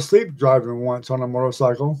falling asleep driving once on a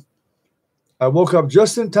motorcycle. I woke up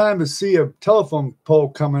just in time to see a telephone pole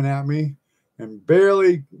coming at me and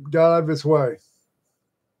barely got out of its way.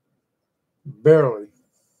 Barely.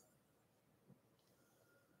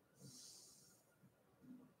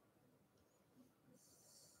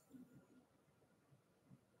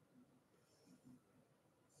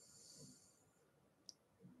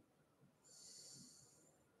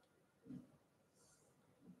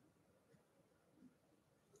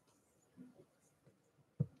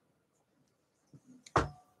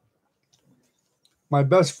 My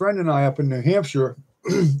best friend and I up in New Hampshire,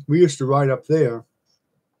 we used to ride up there.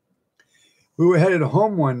 We were headed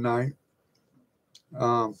home one night,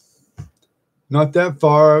 um, not that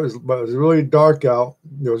far, but it was really dark out.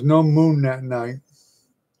 There was no moon that night.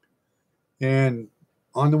 And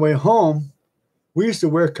on the way home, we used to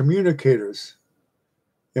wear communicators.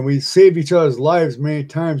 And we saved each other's lives many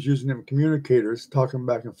times using them communicators, talking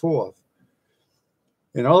back and forth.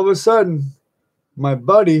 And all of a sudden, my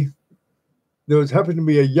buddy, there was happened to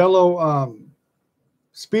be a yellow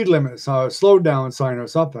speed limit sign, a slow down sign or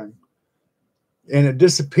something, and it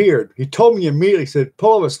disappeared. He told me immediately, said,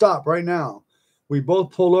 "Pull over, stop right now." We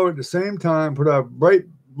both pulled over at the same time, put our bright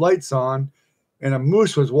lights on, and a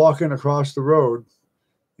moose was walking across the road,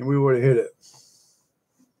 and we would have hit it.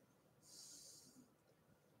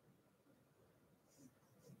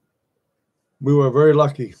 We were very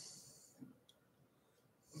lucky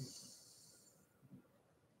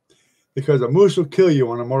because a moose will kill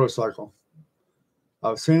you on a motorcycle.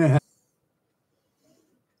 I've seen it happen.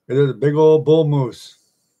 It is a big old bull moose.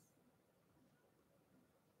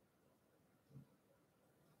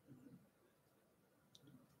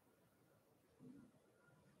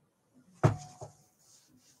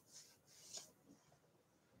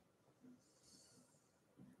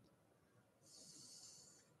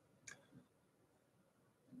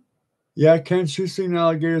 Yeah, Ken, she's seen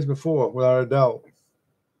alligators before, without a doubt.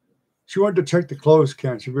 She went to check the clothes,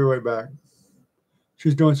 Ken. She'll be right back.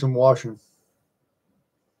 She's doing some washing.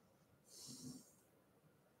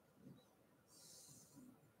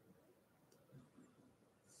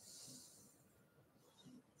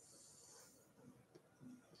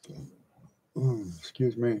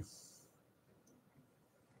 Excuse me.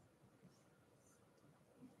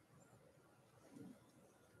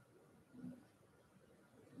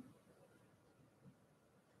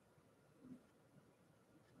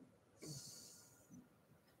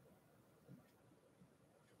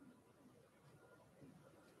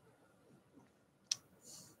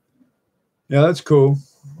 Yeah, that's cool.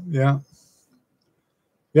 Yeah.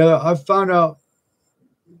 Yeah, I found out,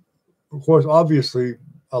 of course, obviously,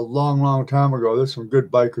 a long, long time ago, there's some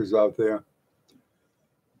good bikers out there. A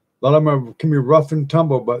lot of them can be rough and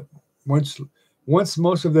tumble, but once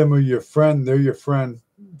most of them are your friend, they're your friend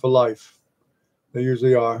for life. They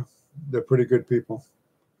usually are. They're pretty good people.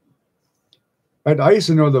 I used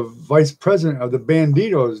to know the vice president of the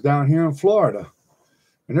Banditos down here in Florida,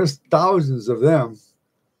 and there's thousands of them.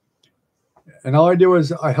 And all I did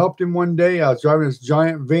was I helped him one day. I was driving this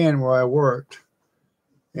giant van where I worked,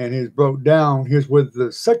 and he broke down. He was with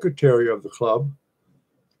the secretary of the club,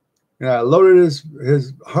 and I loaded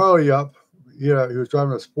his Harley up. Yeah, he was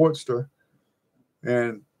driving a Sportster,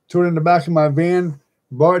 and threw it in the back of my van.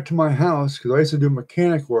 Brought it to my house because I used to do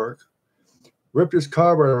mechanic work. Ripped his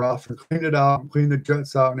carburetor off and cleaned it out, cleaned the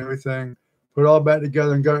jets out and everything. Put it all back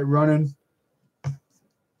together and got it running.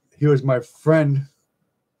 He was my friend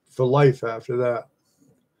for life after that.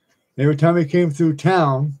 Every time he came through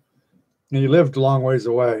town, and he lived a long ways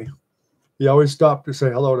away, he always stopped to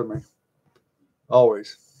say hello to me.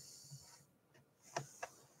 Always.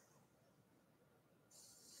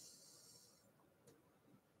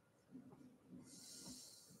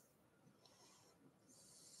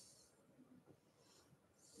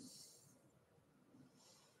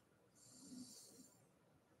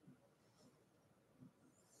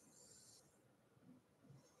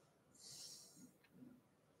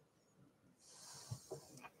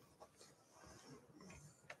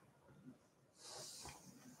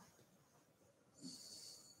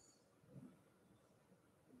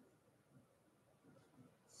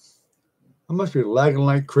 I must be lagging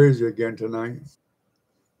like crazy again tonight.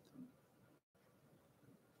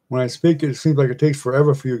 When I speak, it seems like it takes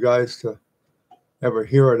forever for you guys to ever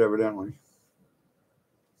hear it, evidently.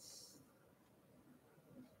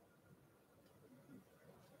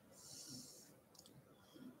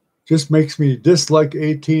 Just makes me dislike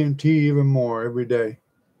AT&T even more every day.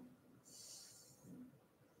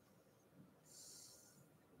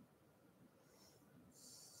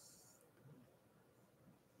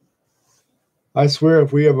 I swear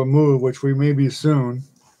if we ever move, which we may be soon,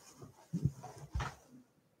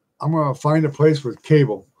 I'm going to find a place with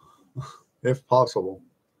cable, if possible.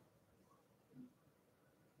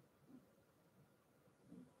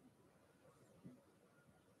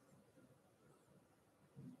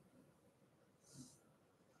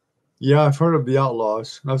 Yeah, I've heard of the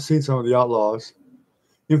Outlaws. I've seen some of the Outlaws.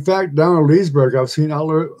 In fact, down in Leesburg, I've seen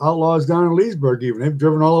Outlaws down in Leesburg even. They've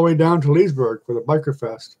driven all the way down to Leesburg for the Biker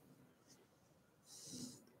Fest.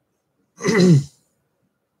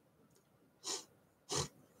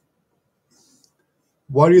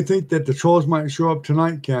 Why do you think that the trolls might show up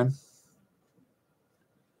tonight, Ken?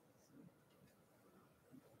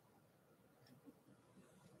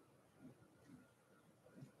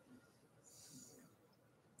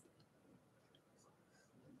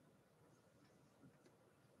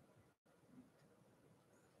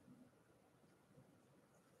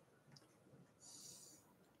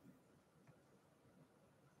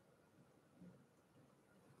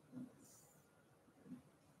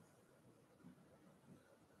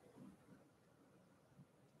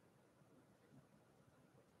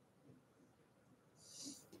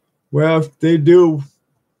 Well, if they do,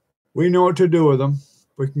 we know what to do with them.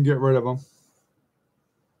 We can get rid of them.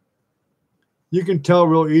 You can tell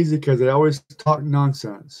real easy because they always talk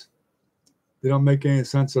nonsense. They don't make any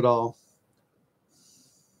sense at all.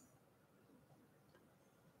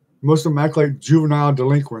 Most of them act like juvenile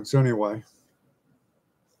delinquents anyway.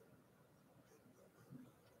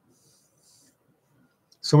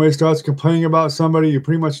 Somebody starts complaining about somebody, you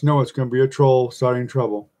pretty much know it's going to be a troll starting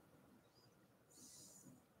trouble.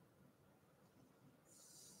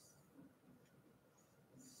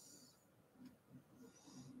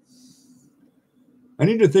 I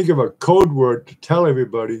need to think of a code word to tell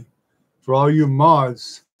everybody for all you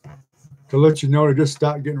mods to let you know to just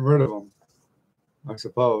stop getting rid of them, I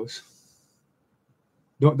suppose.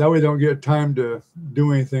 That way they don't get time to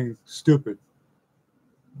do anything stupid.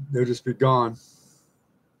 They'll just be gone.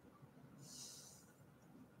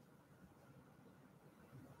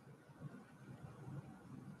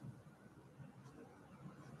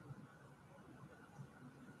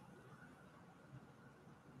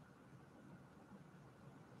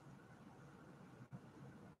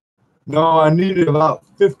 No, I needed about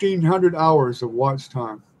 1,500 hours of watch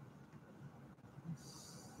time.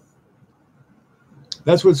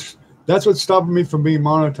 That's what's stopping me from being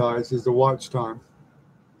monetized is the watch time.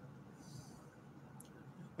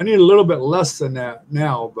 I need a little bit less than that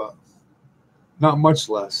now, but not much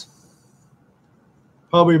less.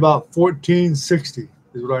 Probably about 1,460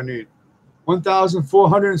 is what I need.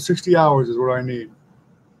 1,460 hours is what I need.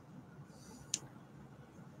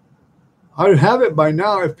 I'd have it by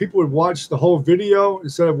now if people would watch the whole video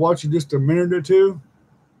instead of watching just a minute or two.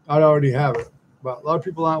 I'd already have it. But a lot of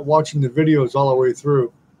people aren't watching the videos all the way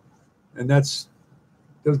through, and that's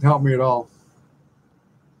doesn't help me at all.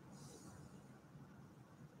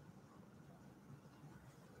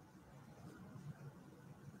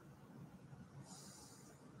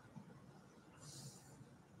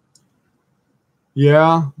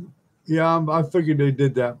 Yeah, I figured they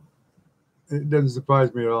did that. It doesn't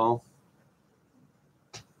surprise me at all.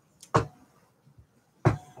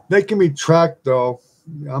 They can be tracked, though.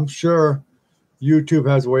 I'm sure YouTube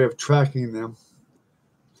has a way of tracking them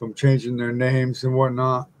from changing their names and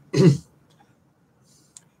whatnot.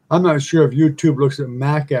 I'm not sure if YouTube looks at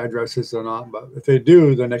MAC addresses or not, but if they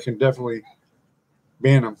do, then they can definitely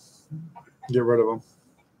ban them, get rid of them.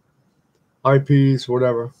 IPs,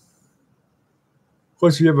 whatever. Of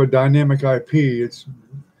course, if you have a dynamic IP,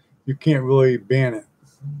 you can't really ban it.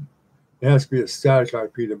 It has to be a static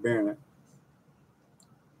IP to ban it.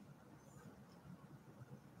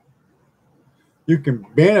 You can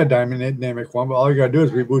ban a dynamic one, but all you got to do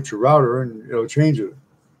is reboot your router and it'll change it.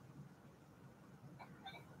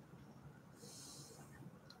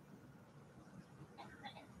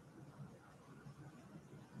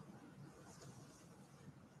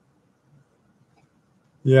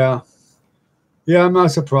 Yeah, I'm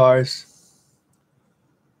not surprised.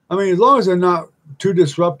 I mean, as long as they're not too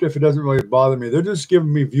disruptive, it doesn't really bother me. They're just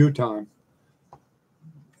giving me view time.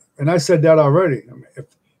 And I said that already. I mean,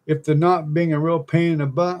 if they're not being a real pain in the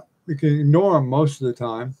butt, you can ignore them most of the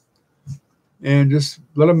time and just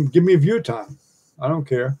let them give me view time. I don't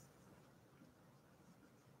care.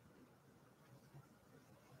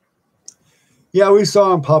 Yeah, we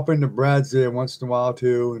saw him pop into Brad's there once in a while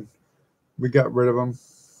too, and we got rid of him.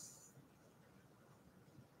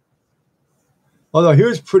 Although he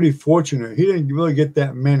was pretty fortunate. He didn't really get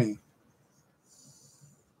that many.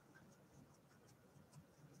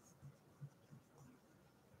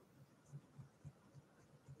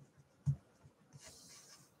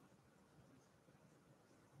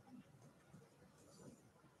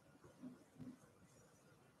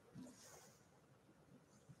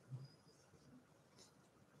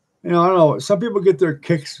 I don't know. Some people get their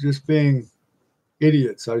kicks just being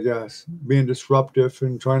idiots, I guess, being disruptive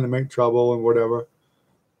and trying to make trouble and whatever.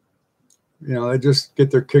 They just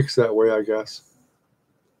get their kicks that way, I guess.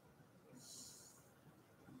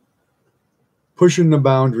 Pushing the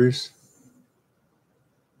boundaries.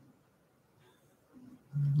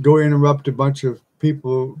 Go interrupt a bunch of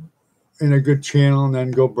people in a good channel and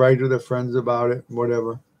then go brag to their friends about it,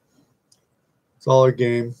 whatever. It's all a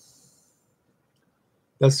game.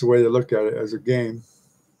 That's the way they look at it, as a game.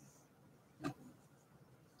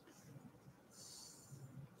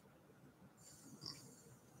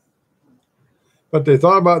 But they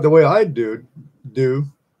thought about it the way I do,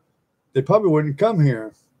 they probably wouldn't come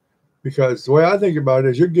here, because the way I think about it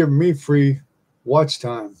is you're giving me free watch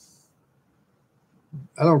time.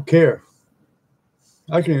 I don't care.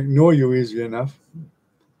 I can ignore you easy enough.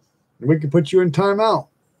 We can put you in timeout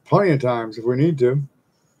plenty of times if we need to,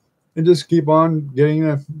 and just keep on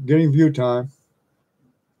getting view time.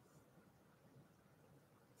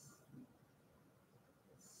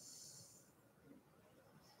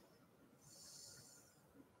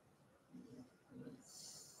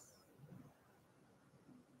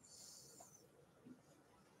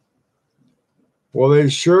 Well, they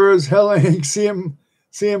sure as hell ain't seeing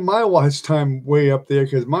my watch time way up there,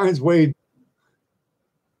 because mine's way.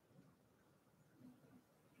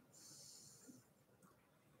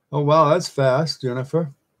 Oh, wow, that's fast,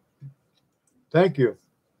 Jennifer. Thank you.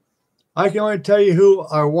 I can only tell you who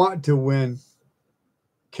I want to win,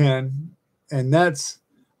 Ken, and that's,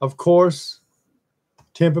 of course,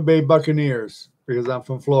 Tampa Bay Buccaneers, because I'm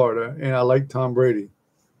from Florida and I like Tom Brady.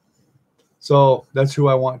 So that's who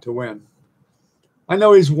I want to win. I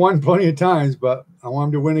know he's won plenty of times, but I want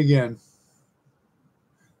him to win again.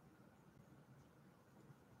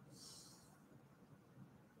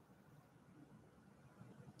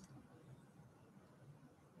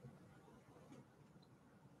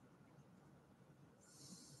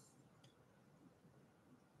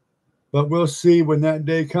 But we'll see when that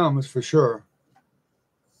day comes for sure.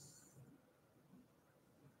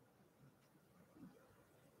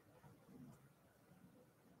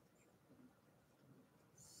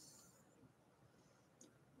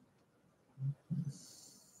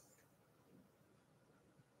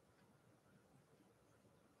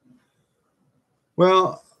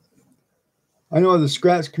 Well, I know the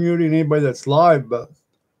scratch community and anybody that's live, but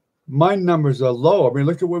my numbers are low. I mean,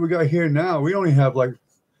 look at what we got here now. We only have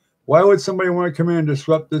why would somebody want to come in and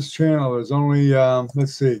disrupt this channel? There's only,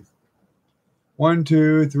 let's see, 1,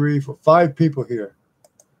 2, 3, 4, 5 people here.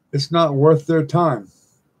 It's not worth their time.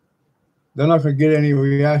 They're not going to get any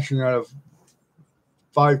reaction out of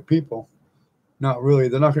 5 people. Not really.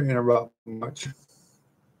 They're not going to interrupt much.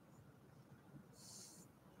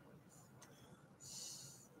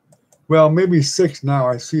 Well, maybe 6 now.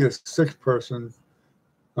 I see a 6th person.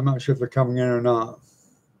 I'm not sure if they're coming in or not.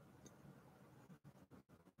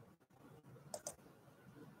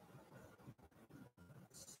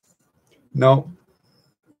 No.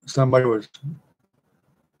 Somebody was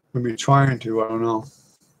maybe trying to. I don't know.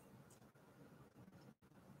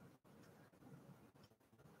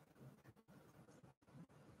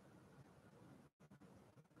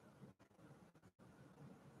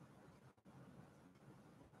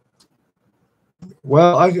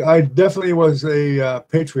 Well, I definitely was a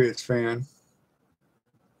Patriots fan.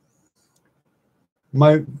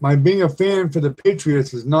 My being a fan for the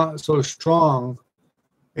Patriots is not so strong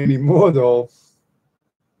anymore, though,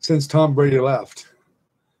 since Tom Brady left,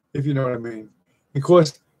 if you know what I mean. Of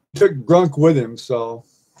course, he took Grunk with him, so,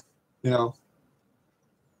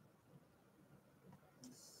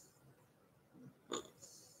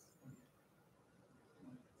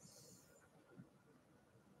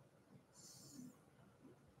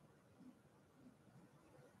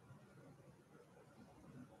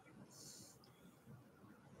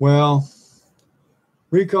 Well,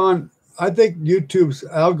 Recon, I think YouTube's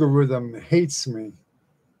algorithm hates me,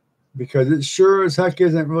 because it sure as heck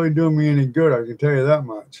isn't really doing me any good. I can tell you that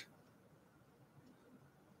much.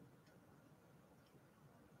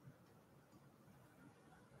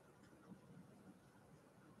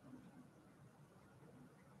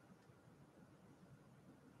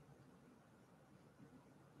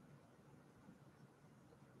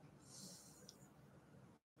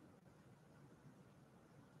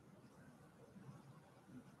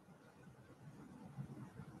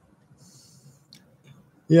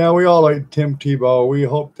 Yeah, we all like Tim Tebow. We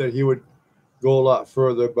hoped that he would go a lot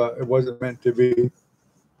further, but it wasn't meant to be.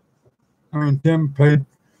 I mean, Tim played.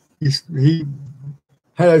 He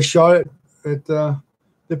had a shot at the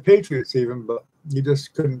Patriots even, but he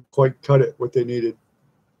just couldn't quite cut it what they needed.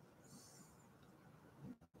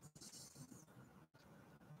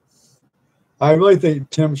 I really think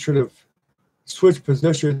Tim should have switched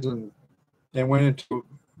positions and went into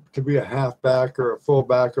to be a halfback or a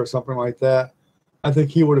fullback or something like that. I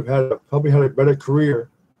think he would have probably had a better career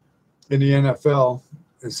in the NFL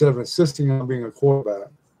instead of insisting on being a quarterback.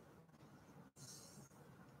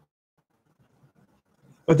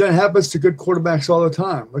 But that happens to good quarterbacks all the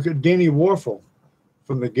time. Look at Danny Warfel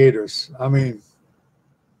from the Gators. I mean,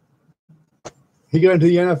 he got into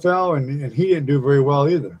the NFL and he didn't do very well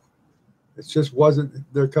either. It just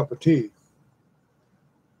wasn't their cup of tea.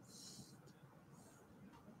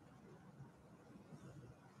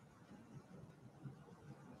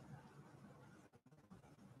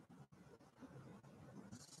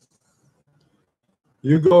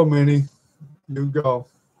 You go, Minnie. You go.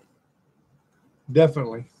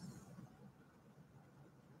 Definitely.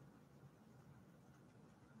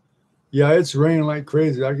 Yeah, it's raining like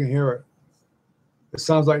crazy. I can hear it. It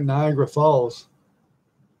sounds like Niagara Falls.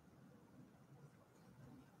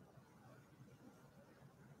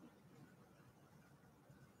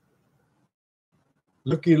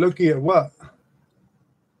 Looky at what?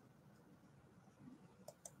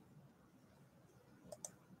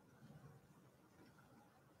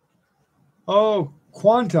 Oh,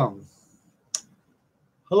 Quantum.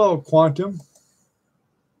 Hello, Quantum.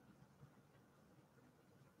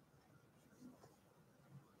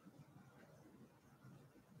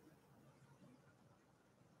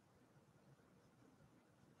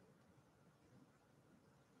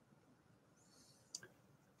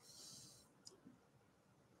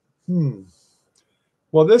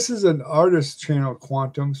 Well, this is an artist channel,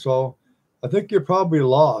 Quantum, so I think you're probably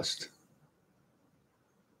lost.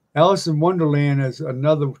 Alice in Wonderland is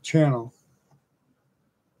another channel.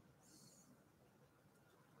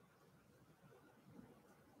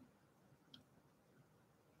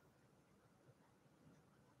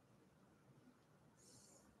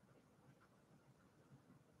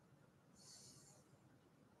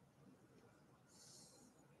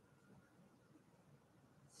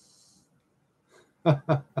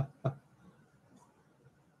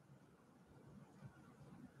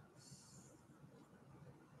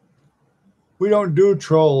 We don't do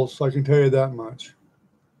trolls, so I can tell you that much.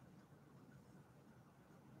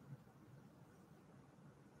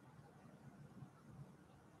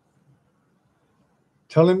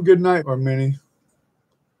 Tell him good night, or Minnie.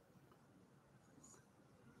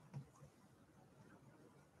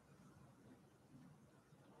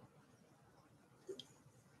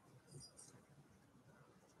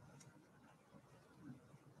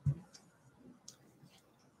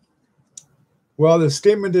 Well, the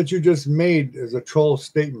statement that you just made is a troll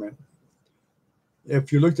statement.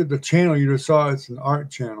 If you looked at the channel, you just saw it's an art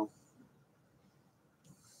channel.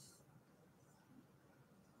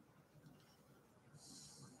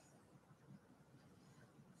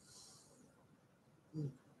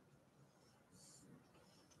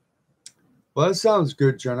 Well, that sounds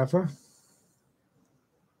good, Jennifer.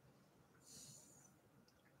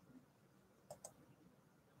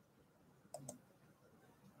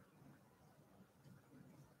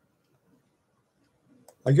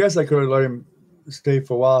 I guess I could have let him stay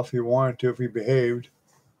for a while if he wanted to, if he behaved.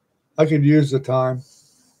 I could use the time.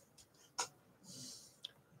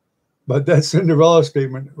 But that Cinderella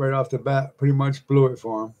statement right off the bat pretty much blew it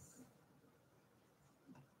for him.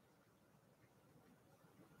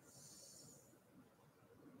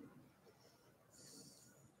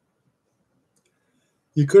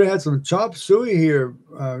 You could have had some chop suey here,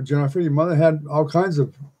 Jennifer. Your mother had all kinds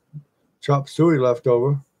of chop suey left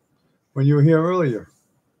over when you were here earlier.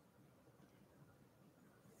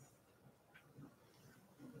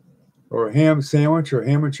 Or a ham sandwich or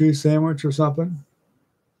ham and cheese sandwich or something.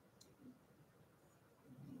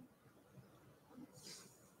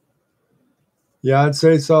 Yeah, I'd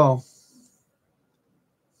say so.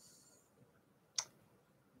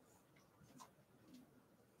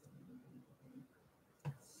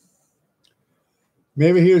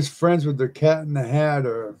 Maybe he was friends with the Cat in the Hat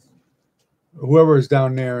or whoever's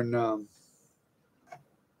down there in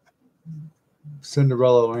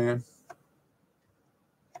Cinderella Land.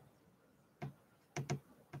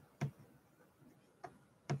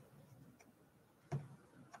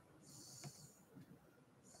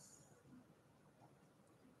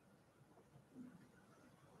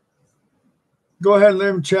 Go ahead and let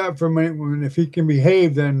him chat for a minute. If he can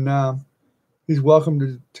behave, then he's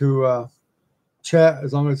welcome to chat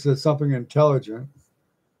as long as it's something intelligent.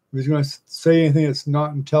 If he's going to say anything that's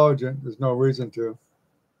not intelligent, there's no reason to.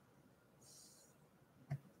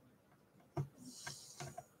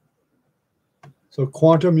 So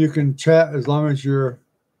Quantum, you can chat as long as you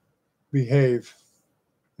behave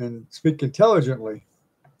and speak intelligently.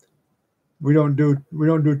 We don't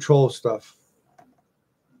do troll stuff.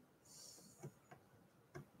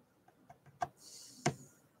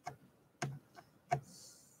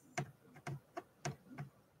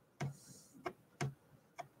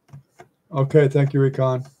 Okay, thank you,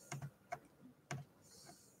 Recon.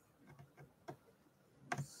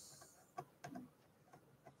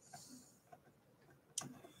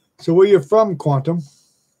 So where you're from, Quantum?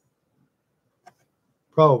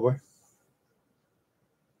 Probably.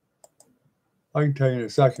 I can tell you in a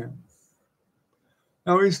second.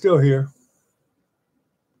 No, he's still here.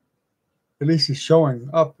 At least he's showing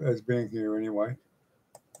up as being here anyway.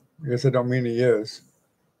 I guess I don't mean he is.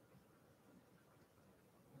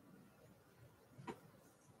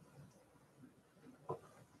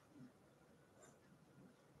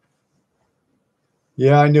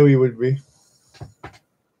 Yeah, I knew he would be.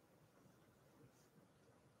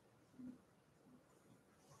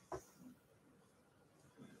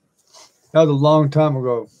 That was a long time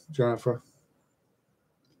ago, Jennifer.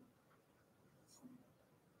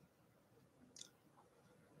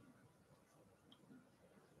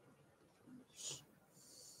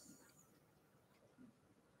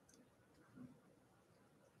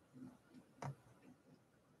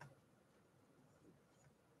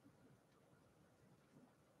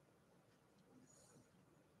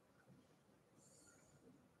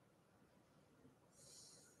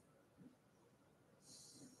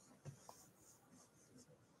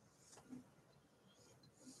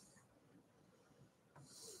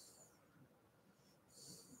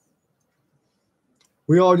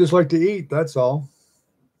 We all just like to eat, that's all.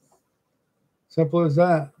 Simple as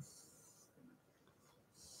that.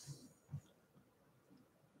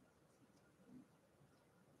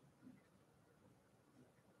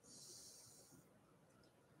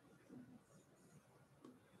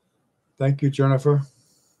 Thank you, Jennifer.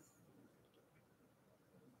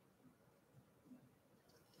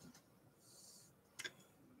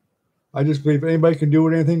 I just believe anybody can do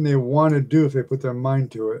anything they want to do if they put their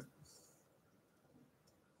mind to it.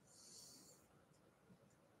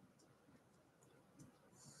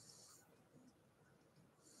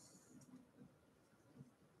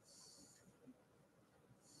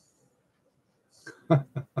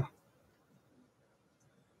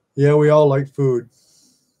 Yeah, we all like food.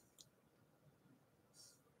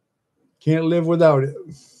 Can't live without it.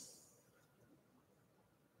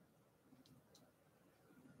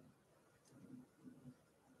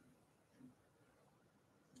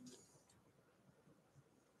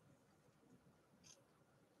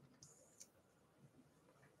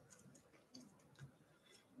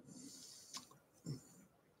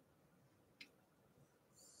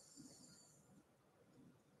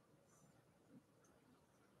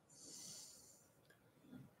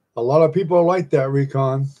 A lot of people like that,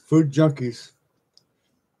 Recon. Food junkies.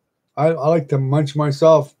 I like to munch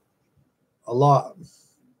myself a lot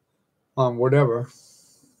on whatever.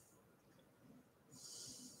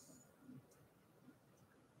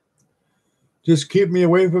 Just keep me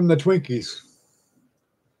away from the Twinkies.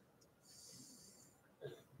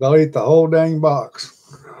 They'll eat the whole dang box.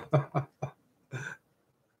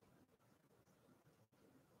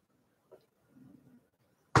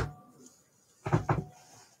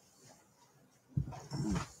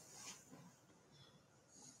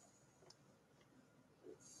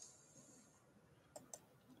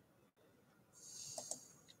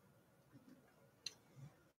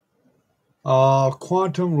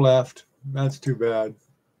 Quantum left. That's too bad.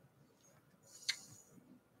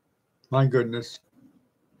 My goodness.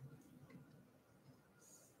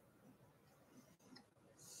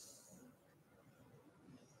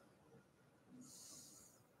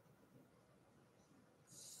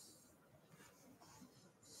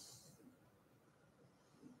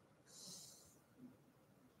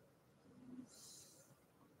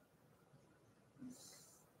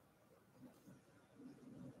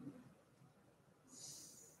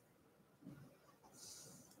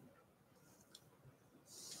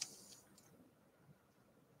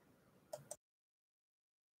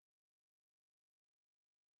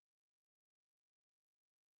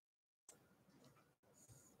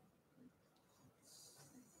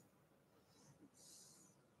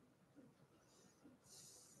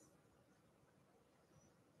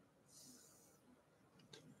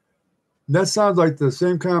 That sounds like the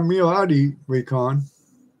same kind of meal I'd eat, Recon.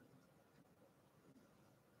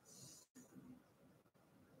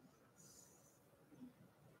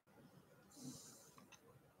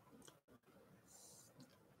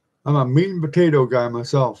 I'm a meat and potato guy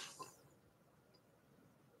myself.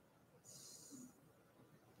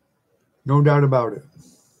 No doubt about it.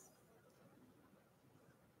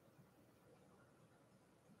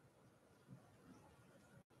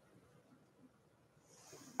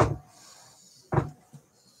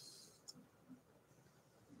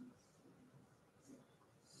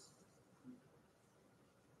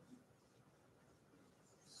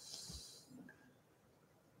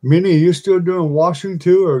 Minnie, you still doing washing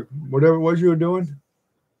too, or whatever it was you were doing?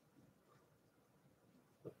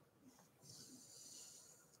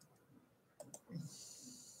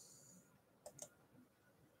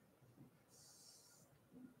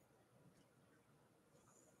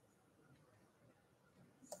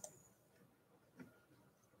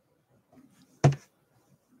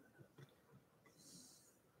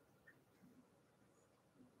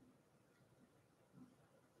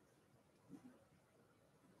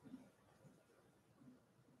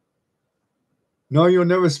 No, you'll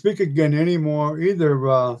never speak again anymore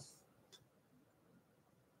either,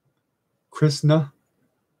 Krishna.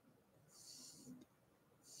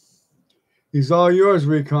 He's all yours,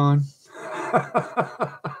 Recon.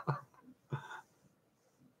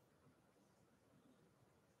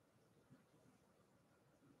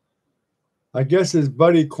 I guess his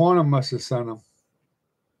buddy Quantum must have sent him.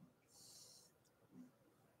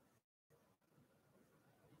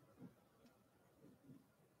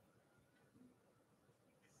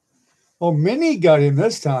 Oh, Minnie got him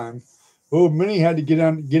this time. Oh, Minnie had to get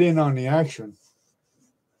in on the action.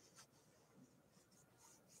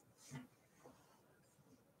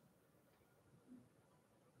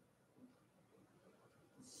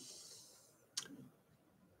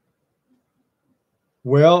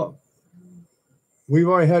 Well, we've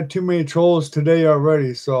already had too many trolls today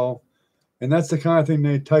already, so, and that's the kind of thing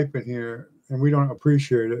they type in here, and we don't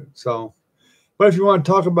appreciate it. So, but if you want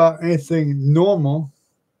to talk about anything normal,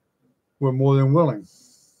 we're more than willing.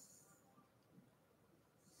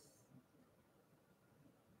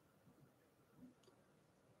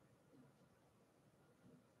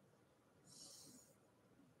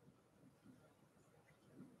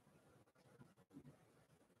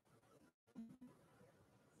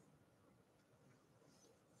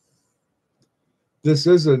 This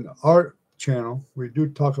is an art channel. We do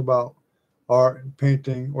talk about art and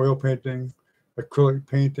painting, oil painting, acrylic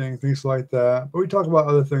painting, things like that. But we talk about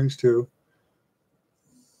other things too.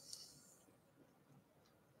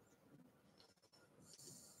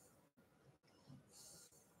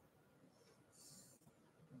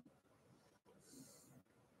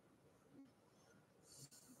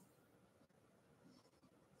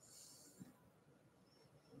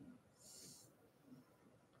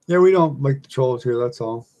 Yeah, we don't like the trolls here, that's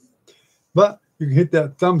all. But you can hit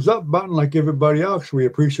that thumbs up button like everybody else. We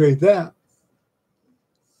appreciate that.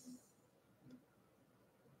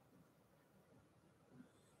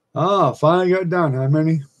 Ah, finally got done. How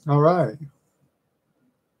many? All right.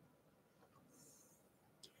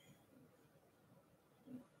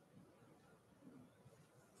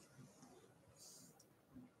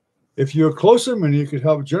 If you're closer, man, you could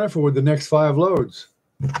help Jennifer with the next 5 loads.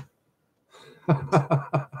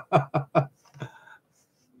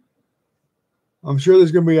 I'm sure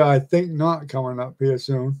there's going to be, I think not, coming up here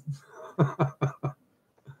soon.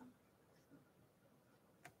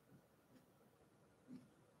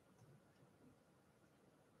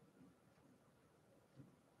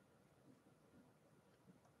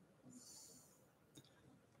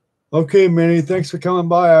 Okay, Minnie, thanks for coming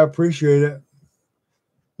by. I appreciate it.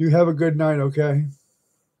 You have a good night, okay?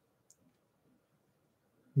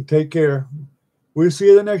 And take care. We'll see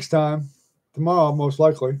you the next time. Tomorrow, most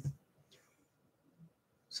likely.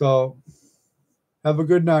 So, have a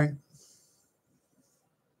good night.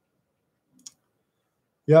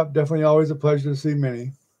 Yep, definitely always a pleasure to see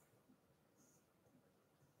Minnie.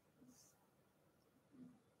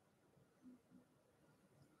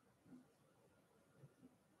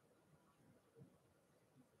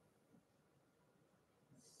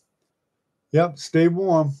 Yep, stay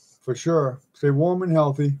warm for sure. Stay warm and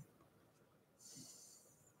healthy.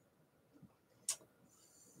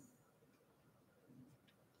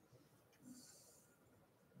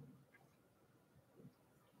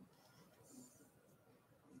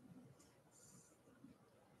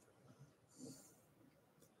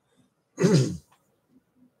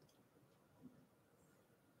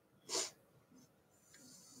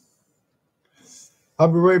 I'll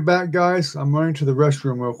be right back, guys. I'm running to the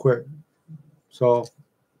restroom real quick. So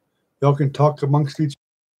y'all can talk amongst each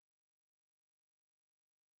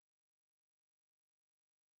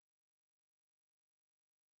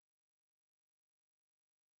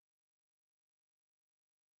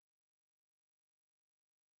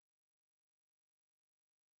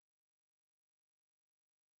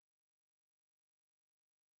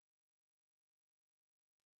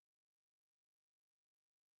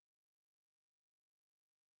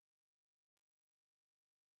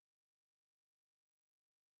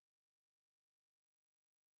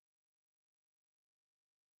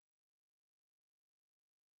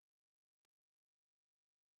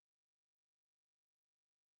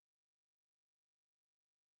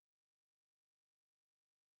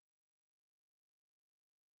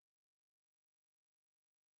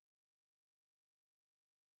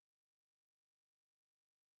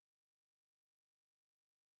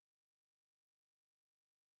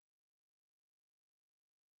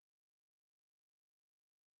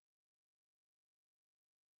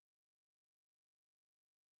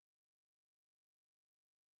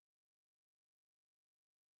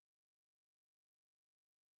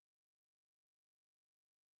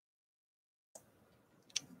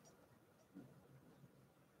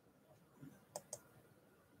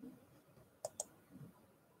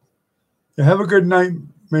Have a good night,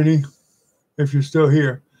 Minnie, if you're still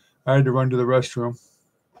here. I had to run to the restroom.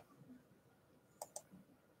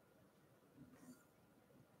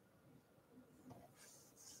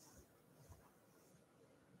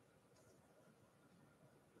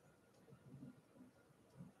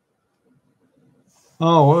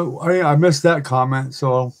 Oh, I missed that comment,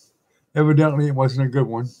 so evidently it wasn't a good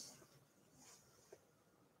one.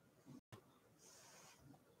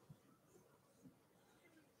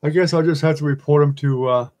 I guess I'll just have to report him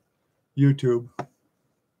to YouTube.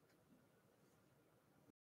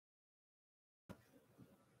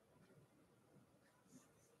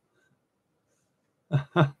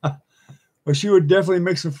 But she would definitely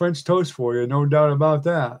make some French toast for you, no doubt about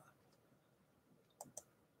that.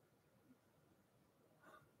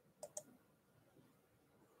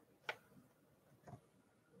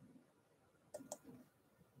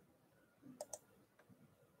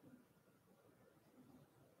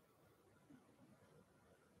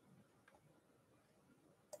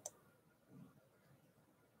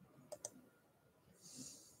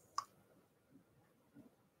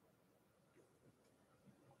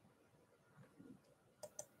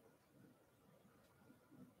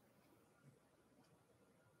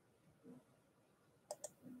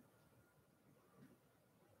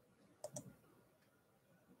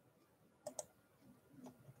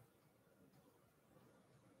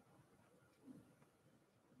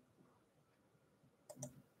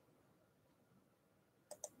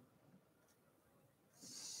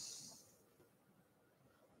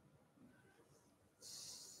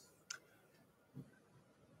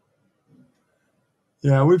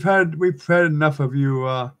 Yeah, we've had enough of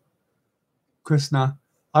you, Krishna.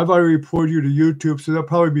 I've already reported you to YouTube, so they'll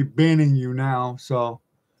probably be banning you now. So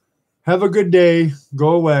have a good day.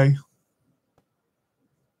 Go away.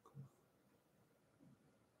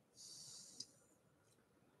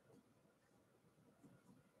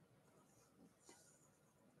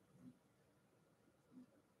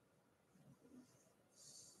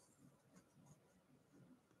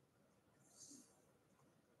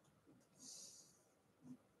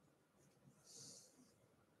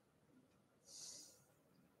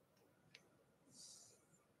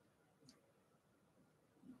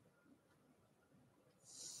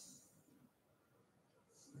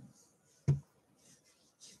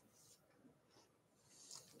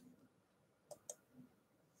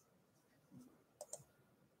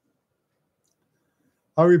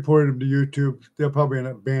 I reported him to YouTube. They'll probably end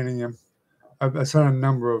up banning him. I sent a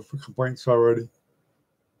number of complaints already.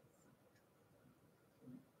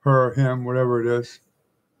 Her, him, whatever it is.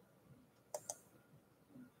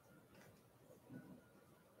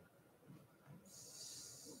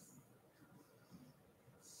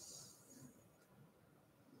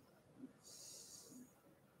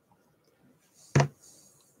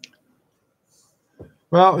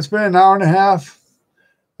 Well, it's been an hour and a half.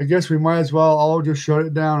 I guess we might as well all just shut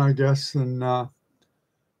it down, I guess. And I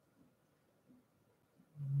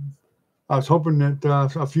was hoping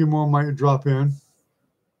that a few more might drop in.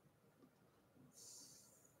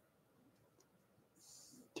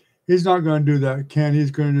 He's not going to do that, Ken. He's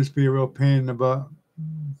going to just be a real pain in the butt.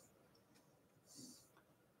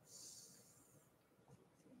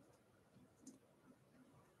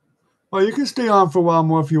 Well, you can stay on for a while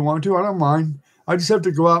more if you want to. I don't mind. I just have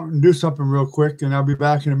to go out and do something real quick, and I'll be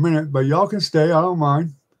back in a minute. But y'all can stay. I don't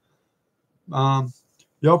mind.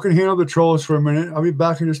 Y'all can handle the trolls for a minute. I'll be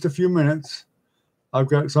back in just a few minutes. I've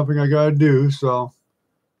got something I got to do. So,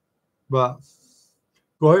 but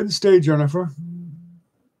go ahead and stay, Jennifer.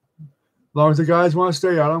 As long as the guys want to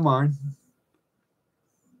stay, I don't mind.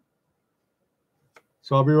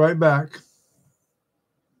 So I'll be right back.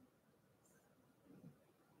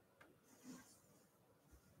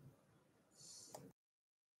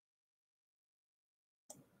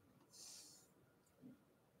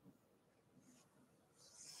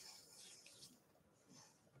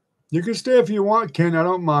 You can stay if you want, Ken. I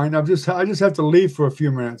don't mind. I just have to leave for a few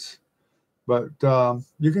minutes, but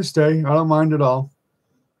you can stay. I don't mind at all.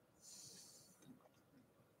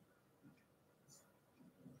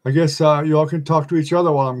 I guess you all can talk to each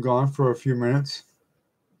other while I'm gone for a few minutes.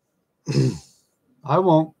 I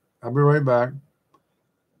won't. I'll be right back.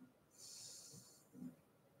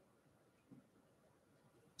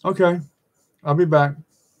 Okay, I'll be back.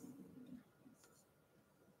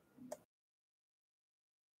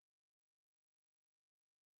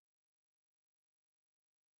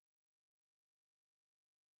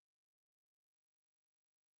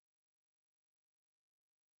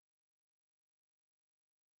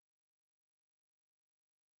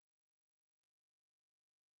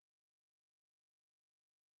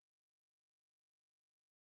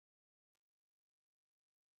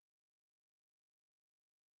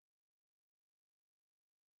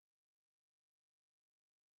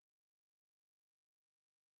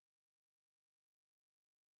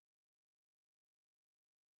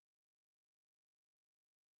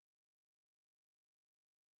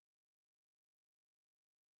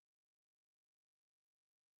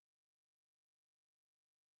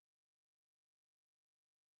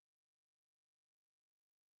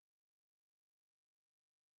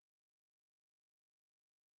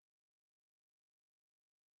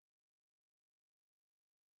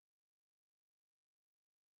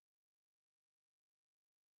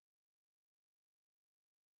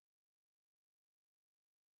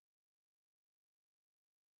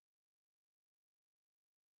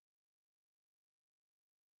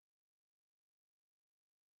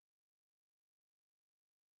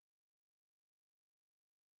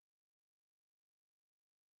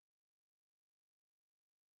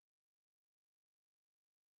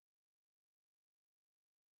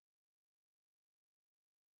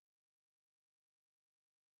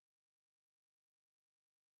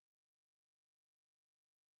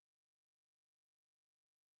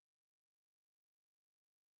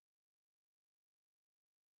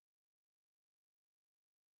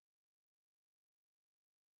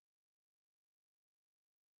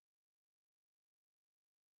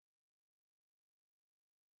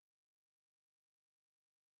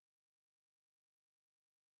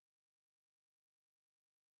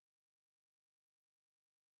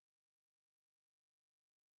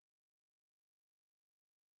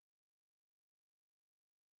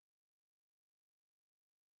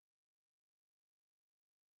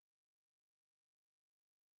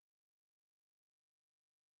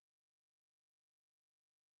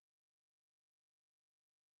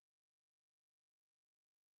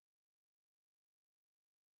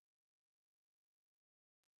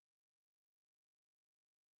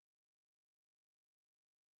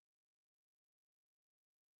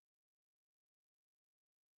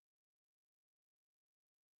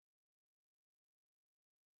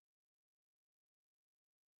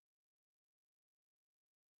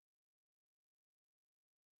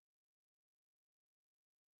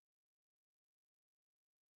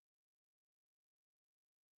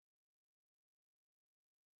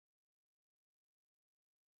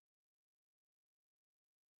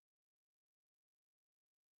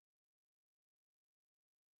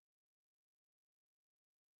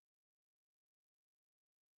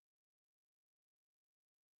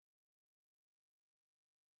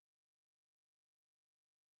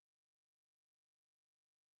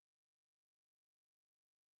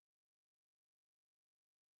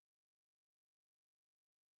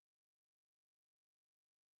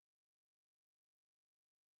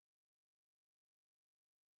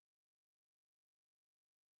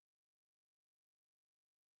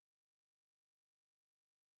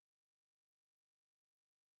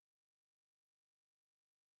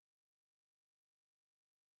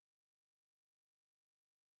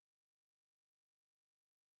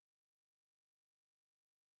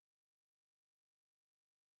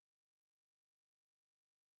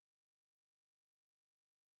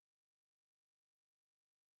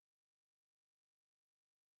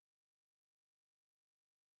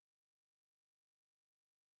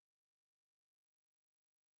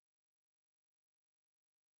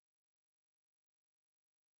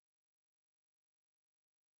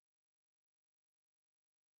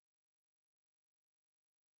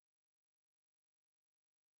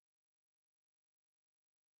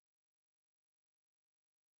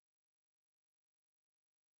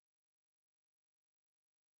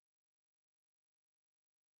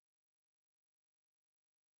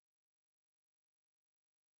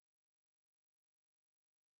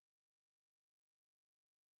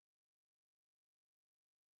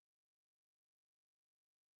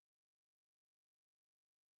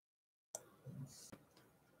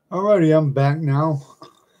 Alrighty, I'm back now.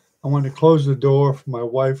 I wanted to close the door for my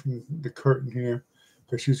wife and the curtain here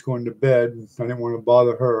because she's going to bed. I didn't want to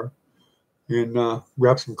bother her, and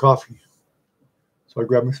grab some coffee. So I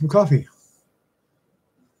grabbed me some coffee.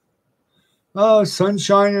 Oh,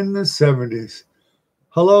 sunshine in the 70s.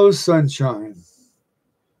 Hello, sunshine.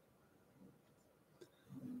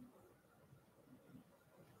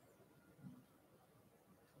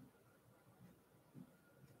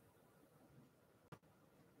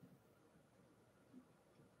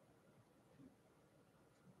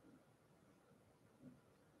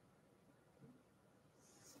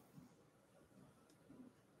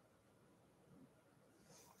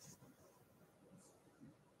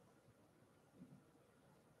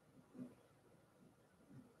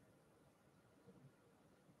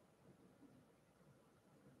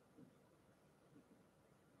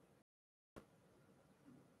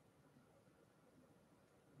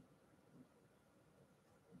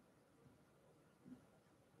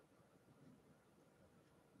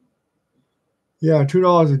 Yeah,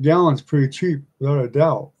 $2 a gallon is pretty cheap, without a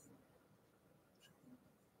doubt.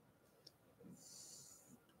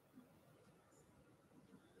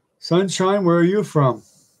 Sunshine, where are you from?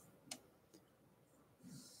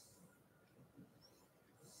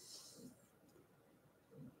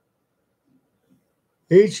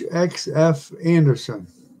 HXF Anderson.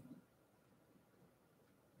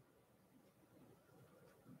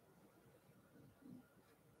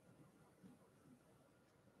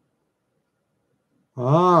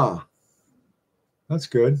 Ah, that's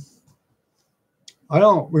good. I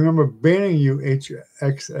don't remember banning you,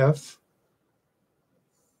 HXF.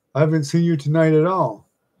 I haven't seen you tonight at all.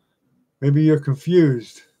 Maybe you're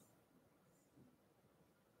confused.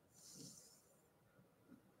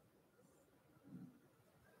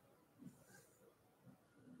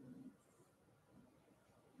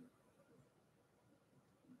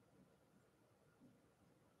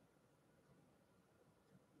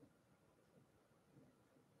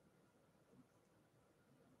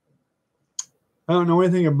 I don't know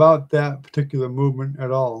anything about that particular movement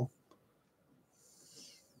at all.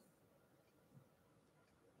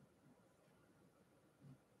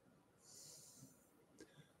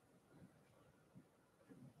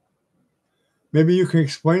 Maybe you can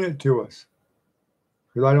explain it to us,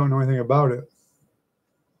 because I don't know anything about it.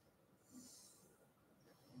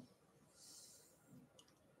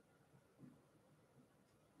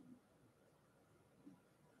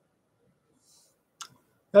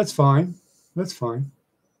 That's fine. That's fine.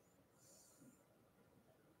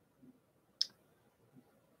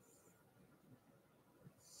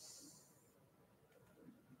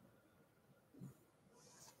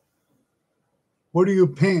 What do you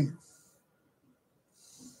paint?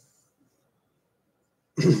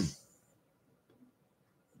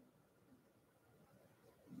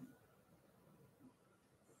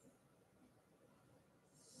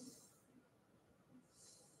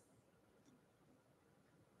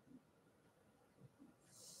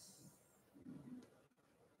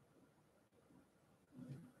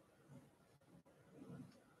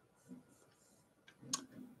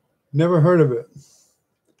 Never heard of it.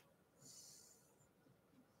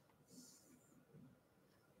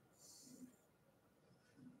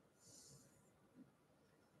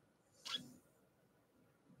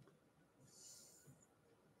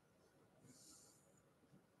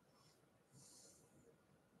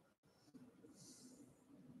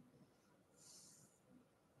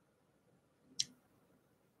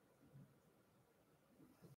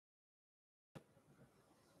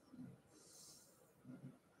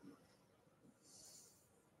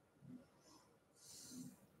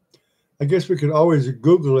 I guess we could always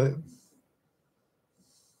Google it.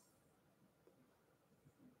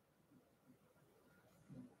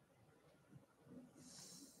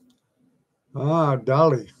 Ah,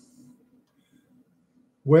 Dolly.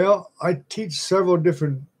 Well, I teach several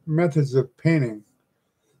different methods of painting.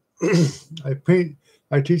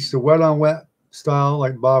 I teach the wet on wet style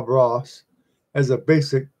like Bob Ross as a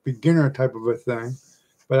basic beginner type of a thing.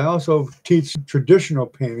 But I also teach traditional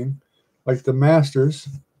painting like the masters,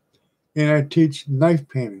 and I teach knife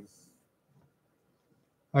painting.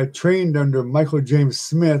 I trained under Michael James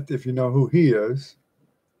Smith, if you know who he is.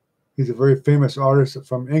 He's a very famous artist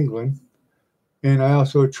from England. And I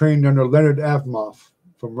also trained under Leonard Avmov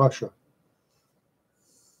from Russia.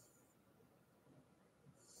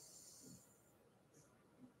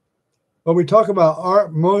 Well, we talk about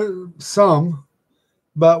art, some,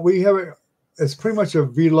 but we have it. It's pretty much a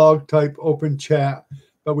vlog type open chat,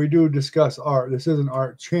 but we do discuss art. This is an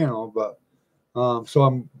art channel, but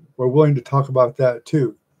so we're willing to talk about that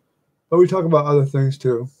too. But we talk about other things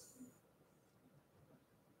too.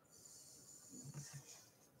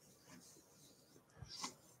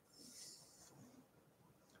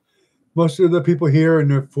 Most of the people here are in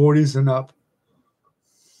their 40s and up.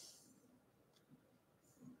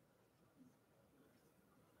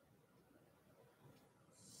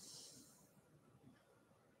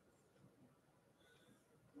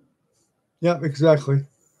 Yeah, exactly.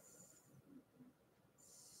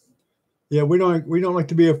 Yeah, we don't like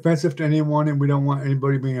to be offensive to anyone, and we don't want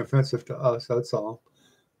anybody being offensive to us. That's all.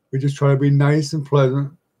 We just try to be nice and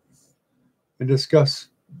pleasant and discuss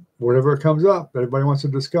whatever comes up that everybody wants to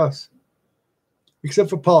discuss. Except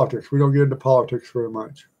for politics. We don't get into politics very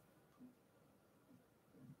much.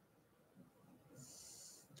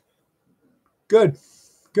 Good,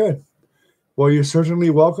 good. Well, you're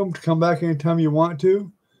certainly welcome to come back anytime you want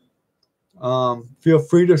to. Feel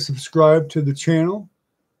free to subscribe to the channel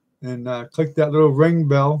and click that little ring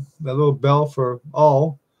bell, that little bell for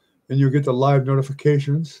all, and you'll get the live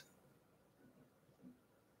notifications.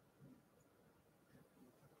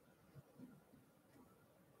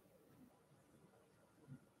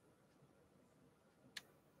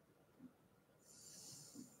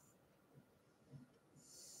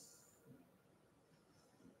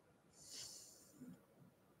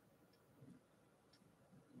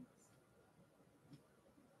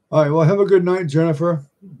 All right. Well, have a good night, Jennifer.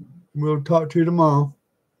 We'll talk to you tomorrow.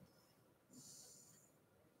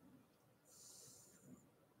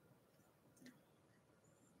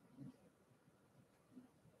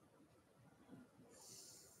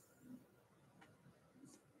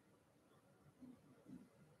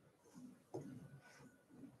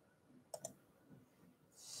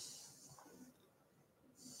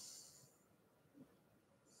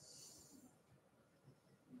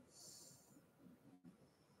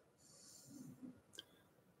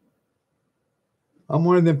 I'm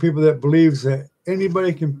one of the people that believes that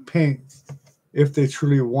anybody can paint if they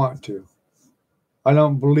truly want to. I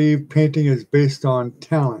don't believe painting is based on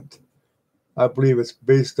talent. I believe it's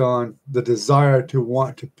based on the desire to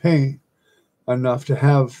want to paint enough to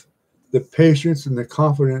have the patience and the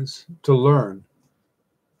confidence to learn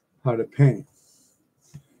how to paint.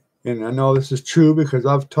 And I know this is true because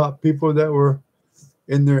I've taught people that were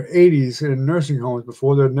in their 80s in nursing homes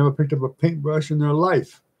before they'd never picked up a paintbrush in their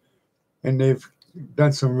life. And they've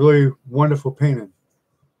done some really wonderful painting.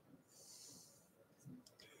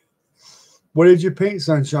 What did you paint,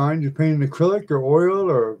 Sunshine? Did you paint in acrylic or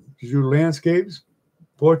oil, or did you do landscapes,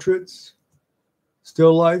 portraits,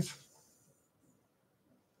 still life?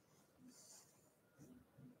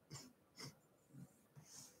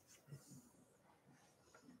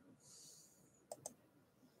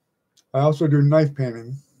 I also do knife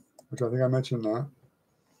painting, which I think I mentioned that.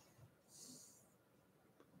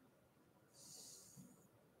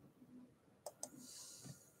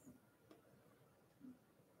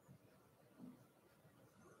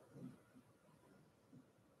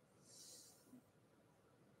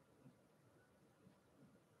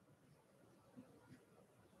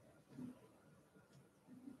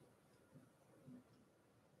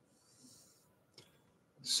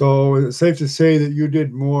 So is it safe to say that you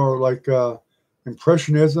did more like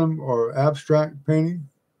impressionism or abstract painting,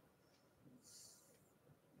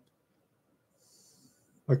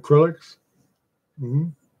 acrylics? Hmm.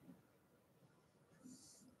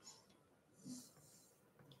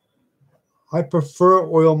 I prefer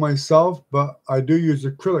oil myself, but I do use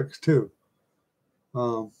acrylics too,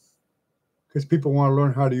 because people want to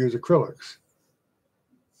learn how to use acrylics.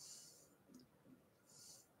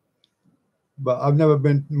 But I've never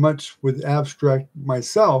been much with abstract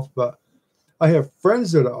myself, but I have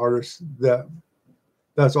friends that are artists that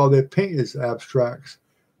that's all they paint is abstracts,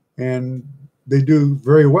 and they do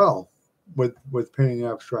very well with painting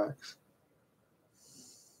abstracts.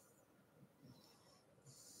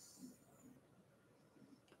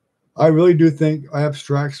 I really do think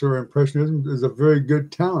abstracts or impressionism is a very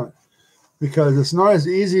good talent because it's not as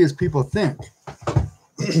easy as people think.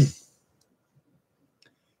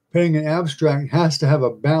 Painting an abstract has to have a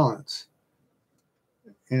balance.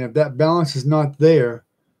 And if that balance is not there,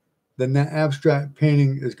 then that abstract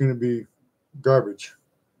painting is going to be garbage.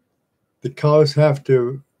 The colors have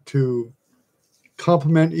to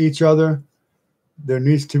complement each other. There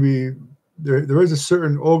needs to be there is a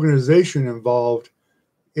certain organization involved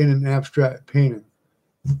in an abstract painting,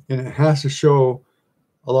 and it has to show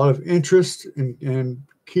a lot of interest and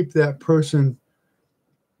keep that person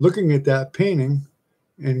looking at that painting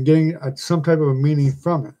and getting some type of a meaning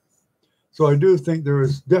from it. So I do think there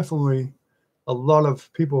is definitely a lot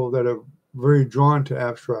of people that are very drawn to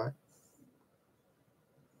abstract.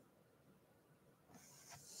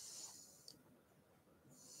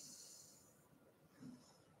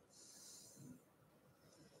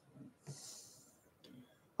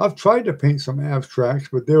 I've tried to paint some abstracts,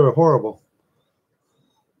 but they were horrible.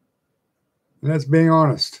 And that's being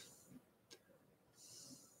honest.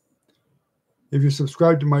 If you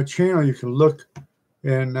subscribe to my channel, you can look,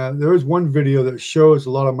 and there is one video that shows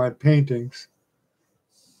a lot of my paintings.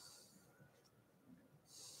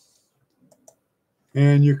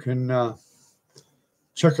 And you can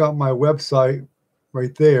check out my website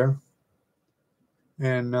right there,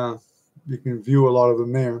 and you can view a lot of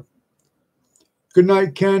them there. Good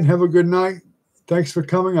night, Ken. Have a good night. Thanks for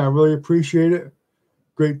coming. I really appreciate it.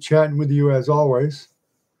 Great chatting with you as always.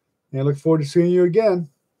 And I look forward to seeing you again.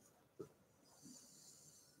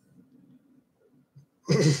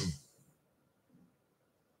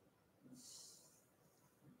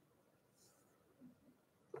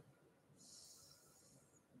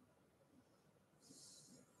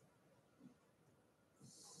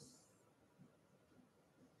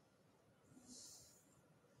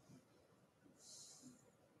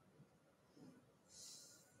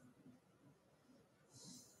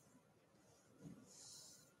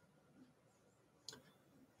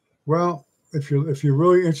 Well, if you're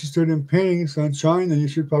really interested in painting sunshine, then you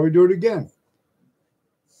should probably do it again.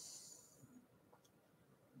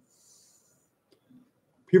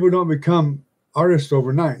 People don't become artists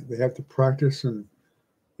overnight. They have to practice and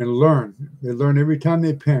learn. They learn every time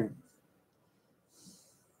they paint.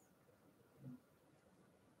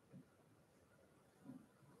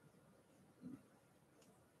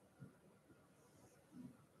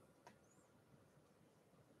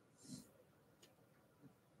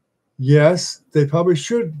 Yes, they probably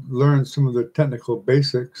should learn some of the technical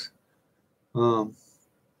basics.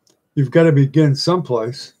 You've got to begin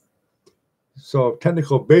someplace. So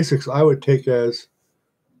technical basics I would take as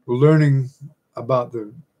learning about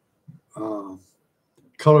the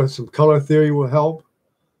color. Some color theory will help.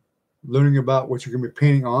 Learning about what you're going to be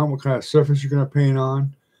painting on, what kind of surface you're going to paint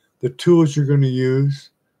on, the tools you're going to use,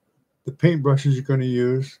 the paint brushes you're going to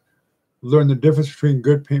use. Learn the difference between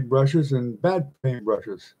good paint brushes and bad paint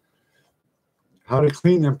brushes. How to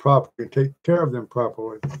clean them properly, take care of them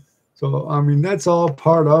properly. So, I mean, that's all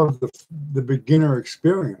part of the beginner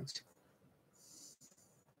experience.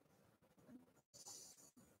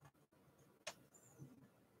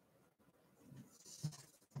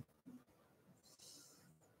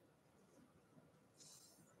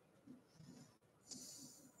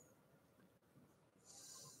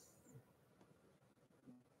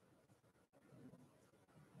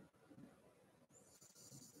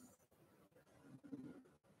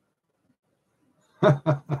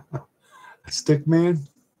 Stick man,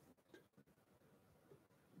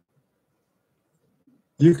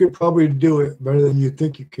 you could probably do it better than you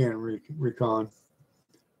think you can, Recon.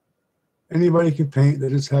 Anybody can paint. They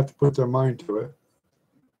just have to put their mind to it.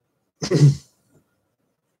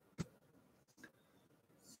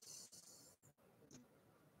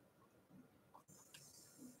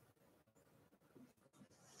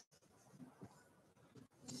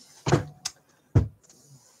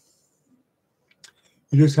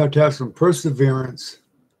 You just have to have some perseverance,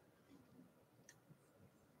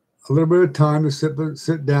 a little bit of time to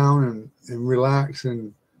sit down and relax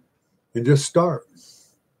and just start.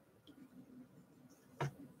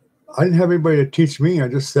 I didn't have anybody to teach me. I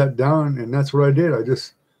just sat down, and that's what I did. I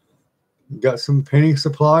just got some painting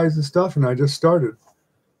supplies and stuff, and I just started.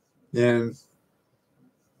 And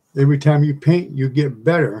every time you paint, you get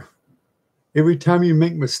better. Every time you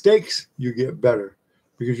make mistakes, you get better,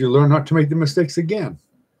 because you learn not to make the mistakes again,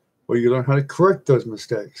 or you learn how to correct those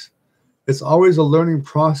mistakes. It's always a learning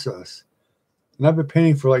process. And I've been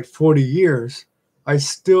painting for like 40 years. I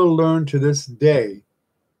still learn to this day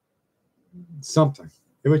something.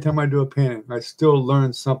 Every time I do a painting, I still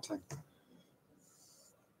learn something.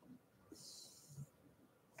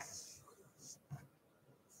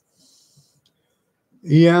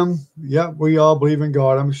 EM, yeah, we all believe in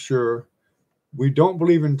God, I'm sure. We don't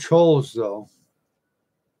believe in trolls, though.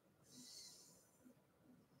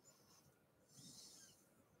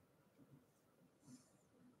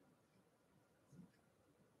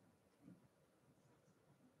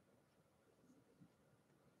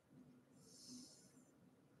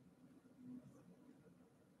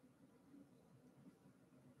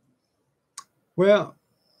 Well,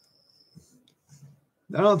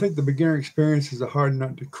 I don't think the beginner experience is a hard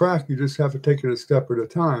nut to crack. You just have to take it a step at a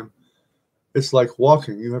time. It's like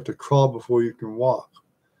walking. You have to crawl before you can walk.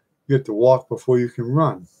 You have to walk before you can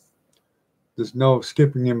run. There's no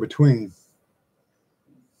skipping in between.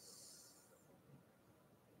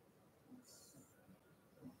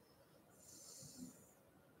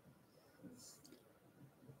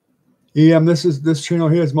 EM, this channel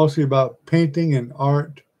here is mostly about painting and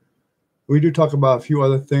art We do talk about a few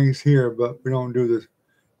other things here, but we don't do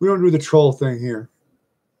the troll thing here.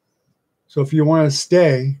 So if you want to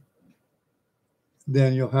stay,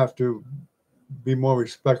 then you'll have to be more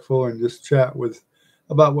respectful and just chat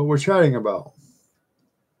about what we're chatting about.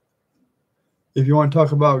 If you want to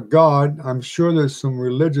talk about God, I'm sure there's some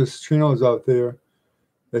religious channels out there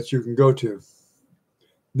that you can go to.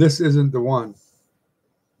 This isn't the one.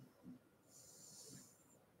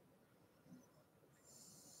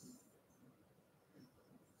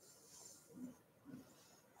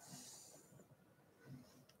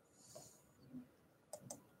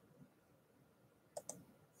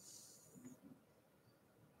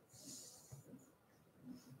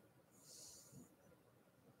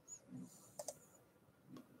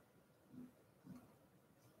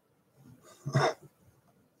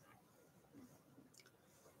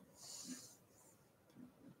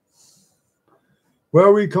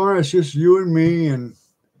 Well, Recon, it's just you and me and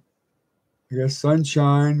I guess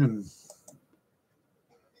Sunshine and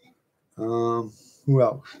who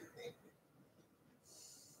else?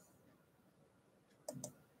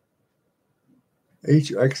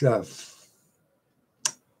 HXF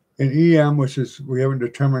and EM, which is we haven't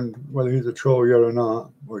determined whether he's a troll yet or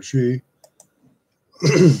not, or she.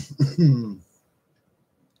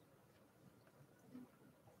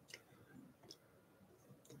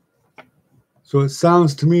 So it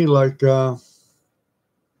sounds to me like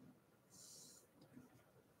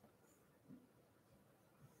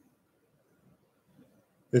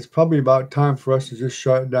it's probably about time for us to just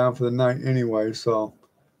shut it down for the night anyway. So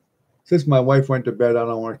since my wife went to bed, I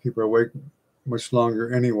don't want to keep her awake much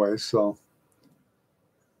longer anyway. So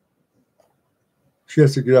she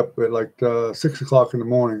has to get up at like 6 o'clock in the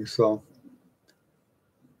morning. So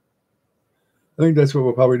I think that's what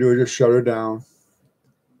we'll probably do, is just shut her down.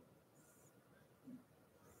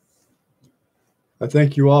 I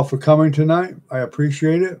thank you all for coming tonight. I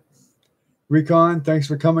appreciate it. Recon, thanks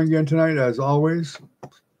for coming again tonight, as always.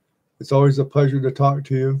 It's always a pleasure to talk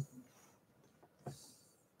to you.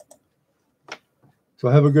 So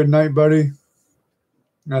have a good night, buddy.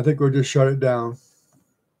 And I think we'll just shut it down.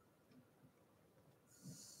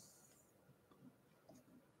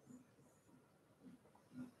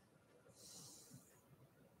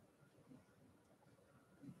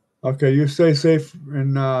 Okay, you stay safe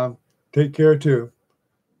and take care too.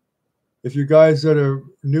 If you guys that are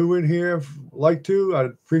new in here like to, I'd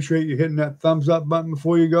appreciate you hitting that thumbs up button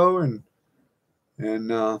before you go, and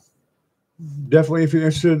definitely if you're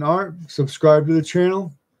interested in art, subscribe to the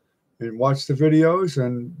channel and watch the videos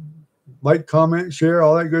and like, comment, share,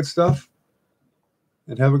 all that good stuff.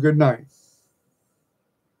 And have a good night.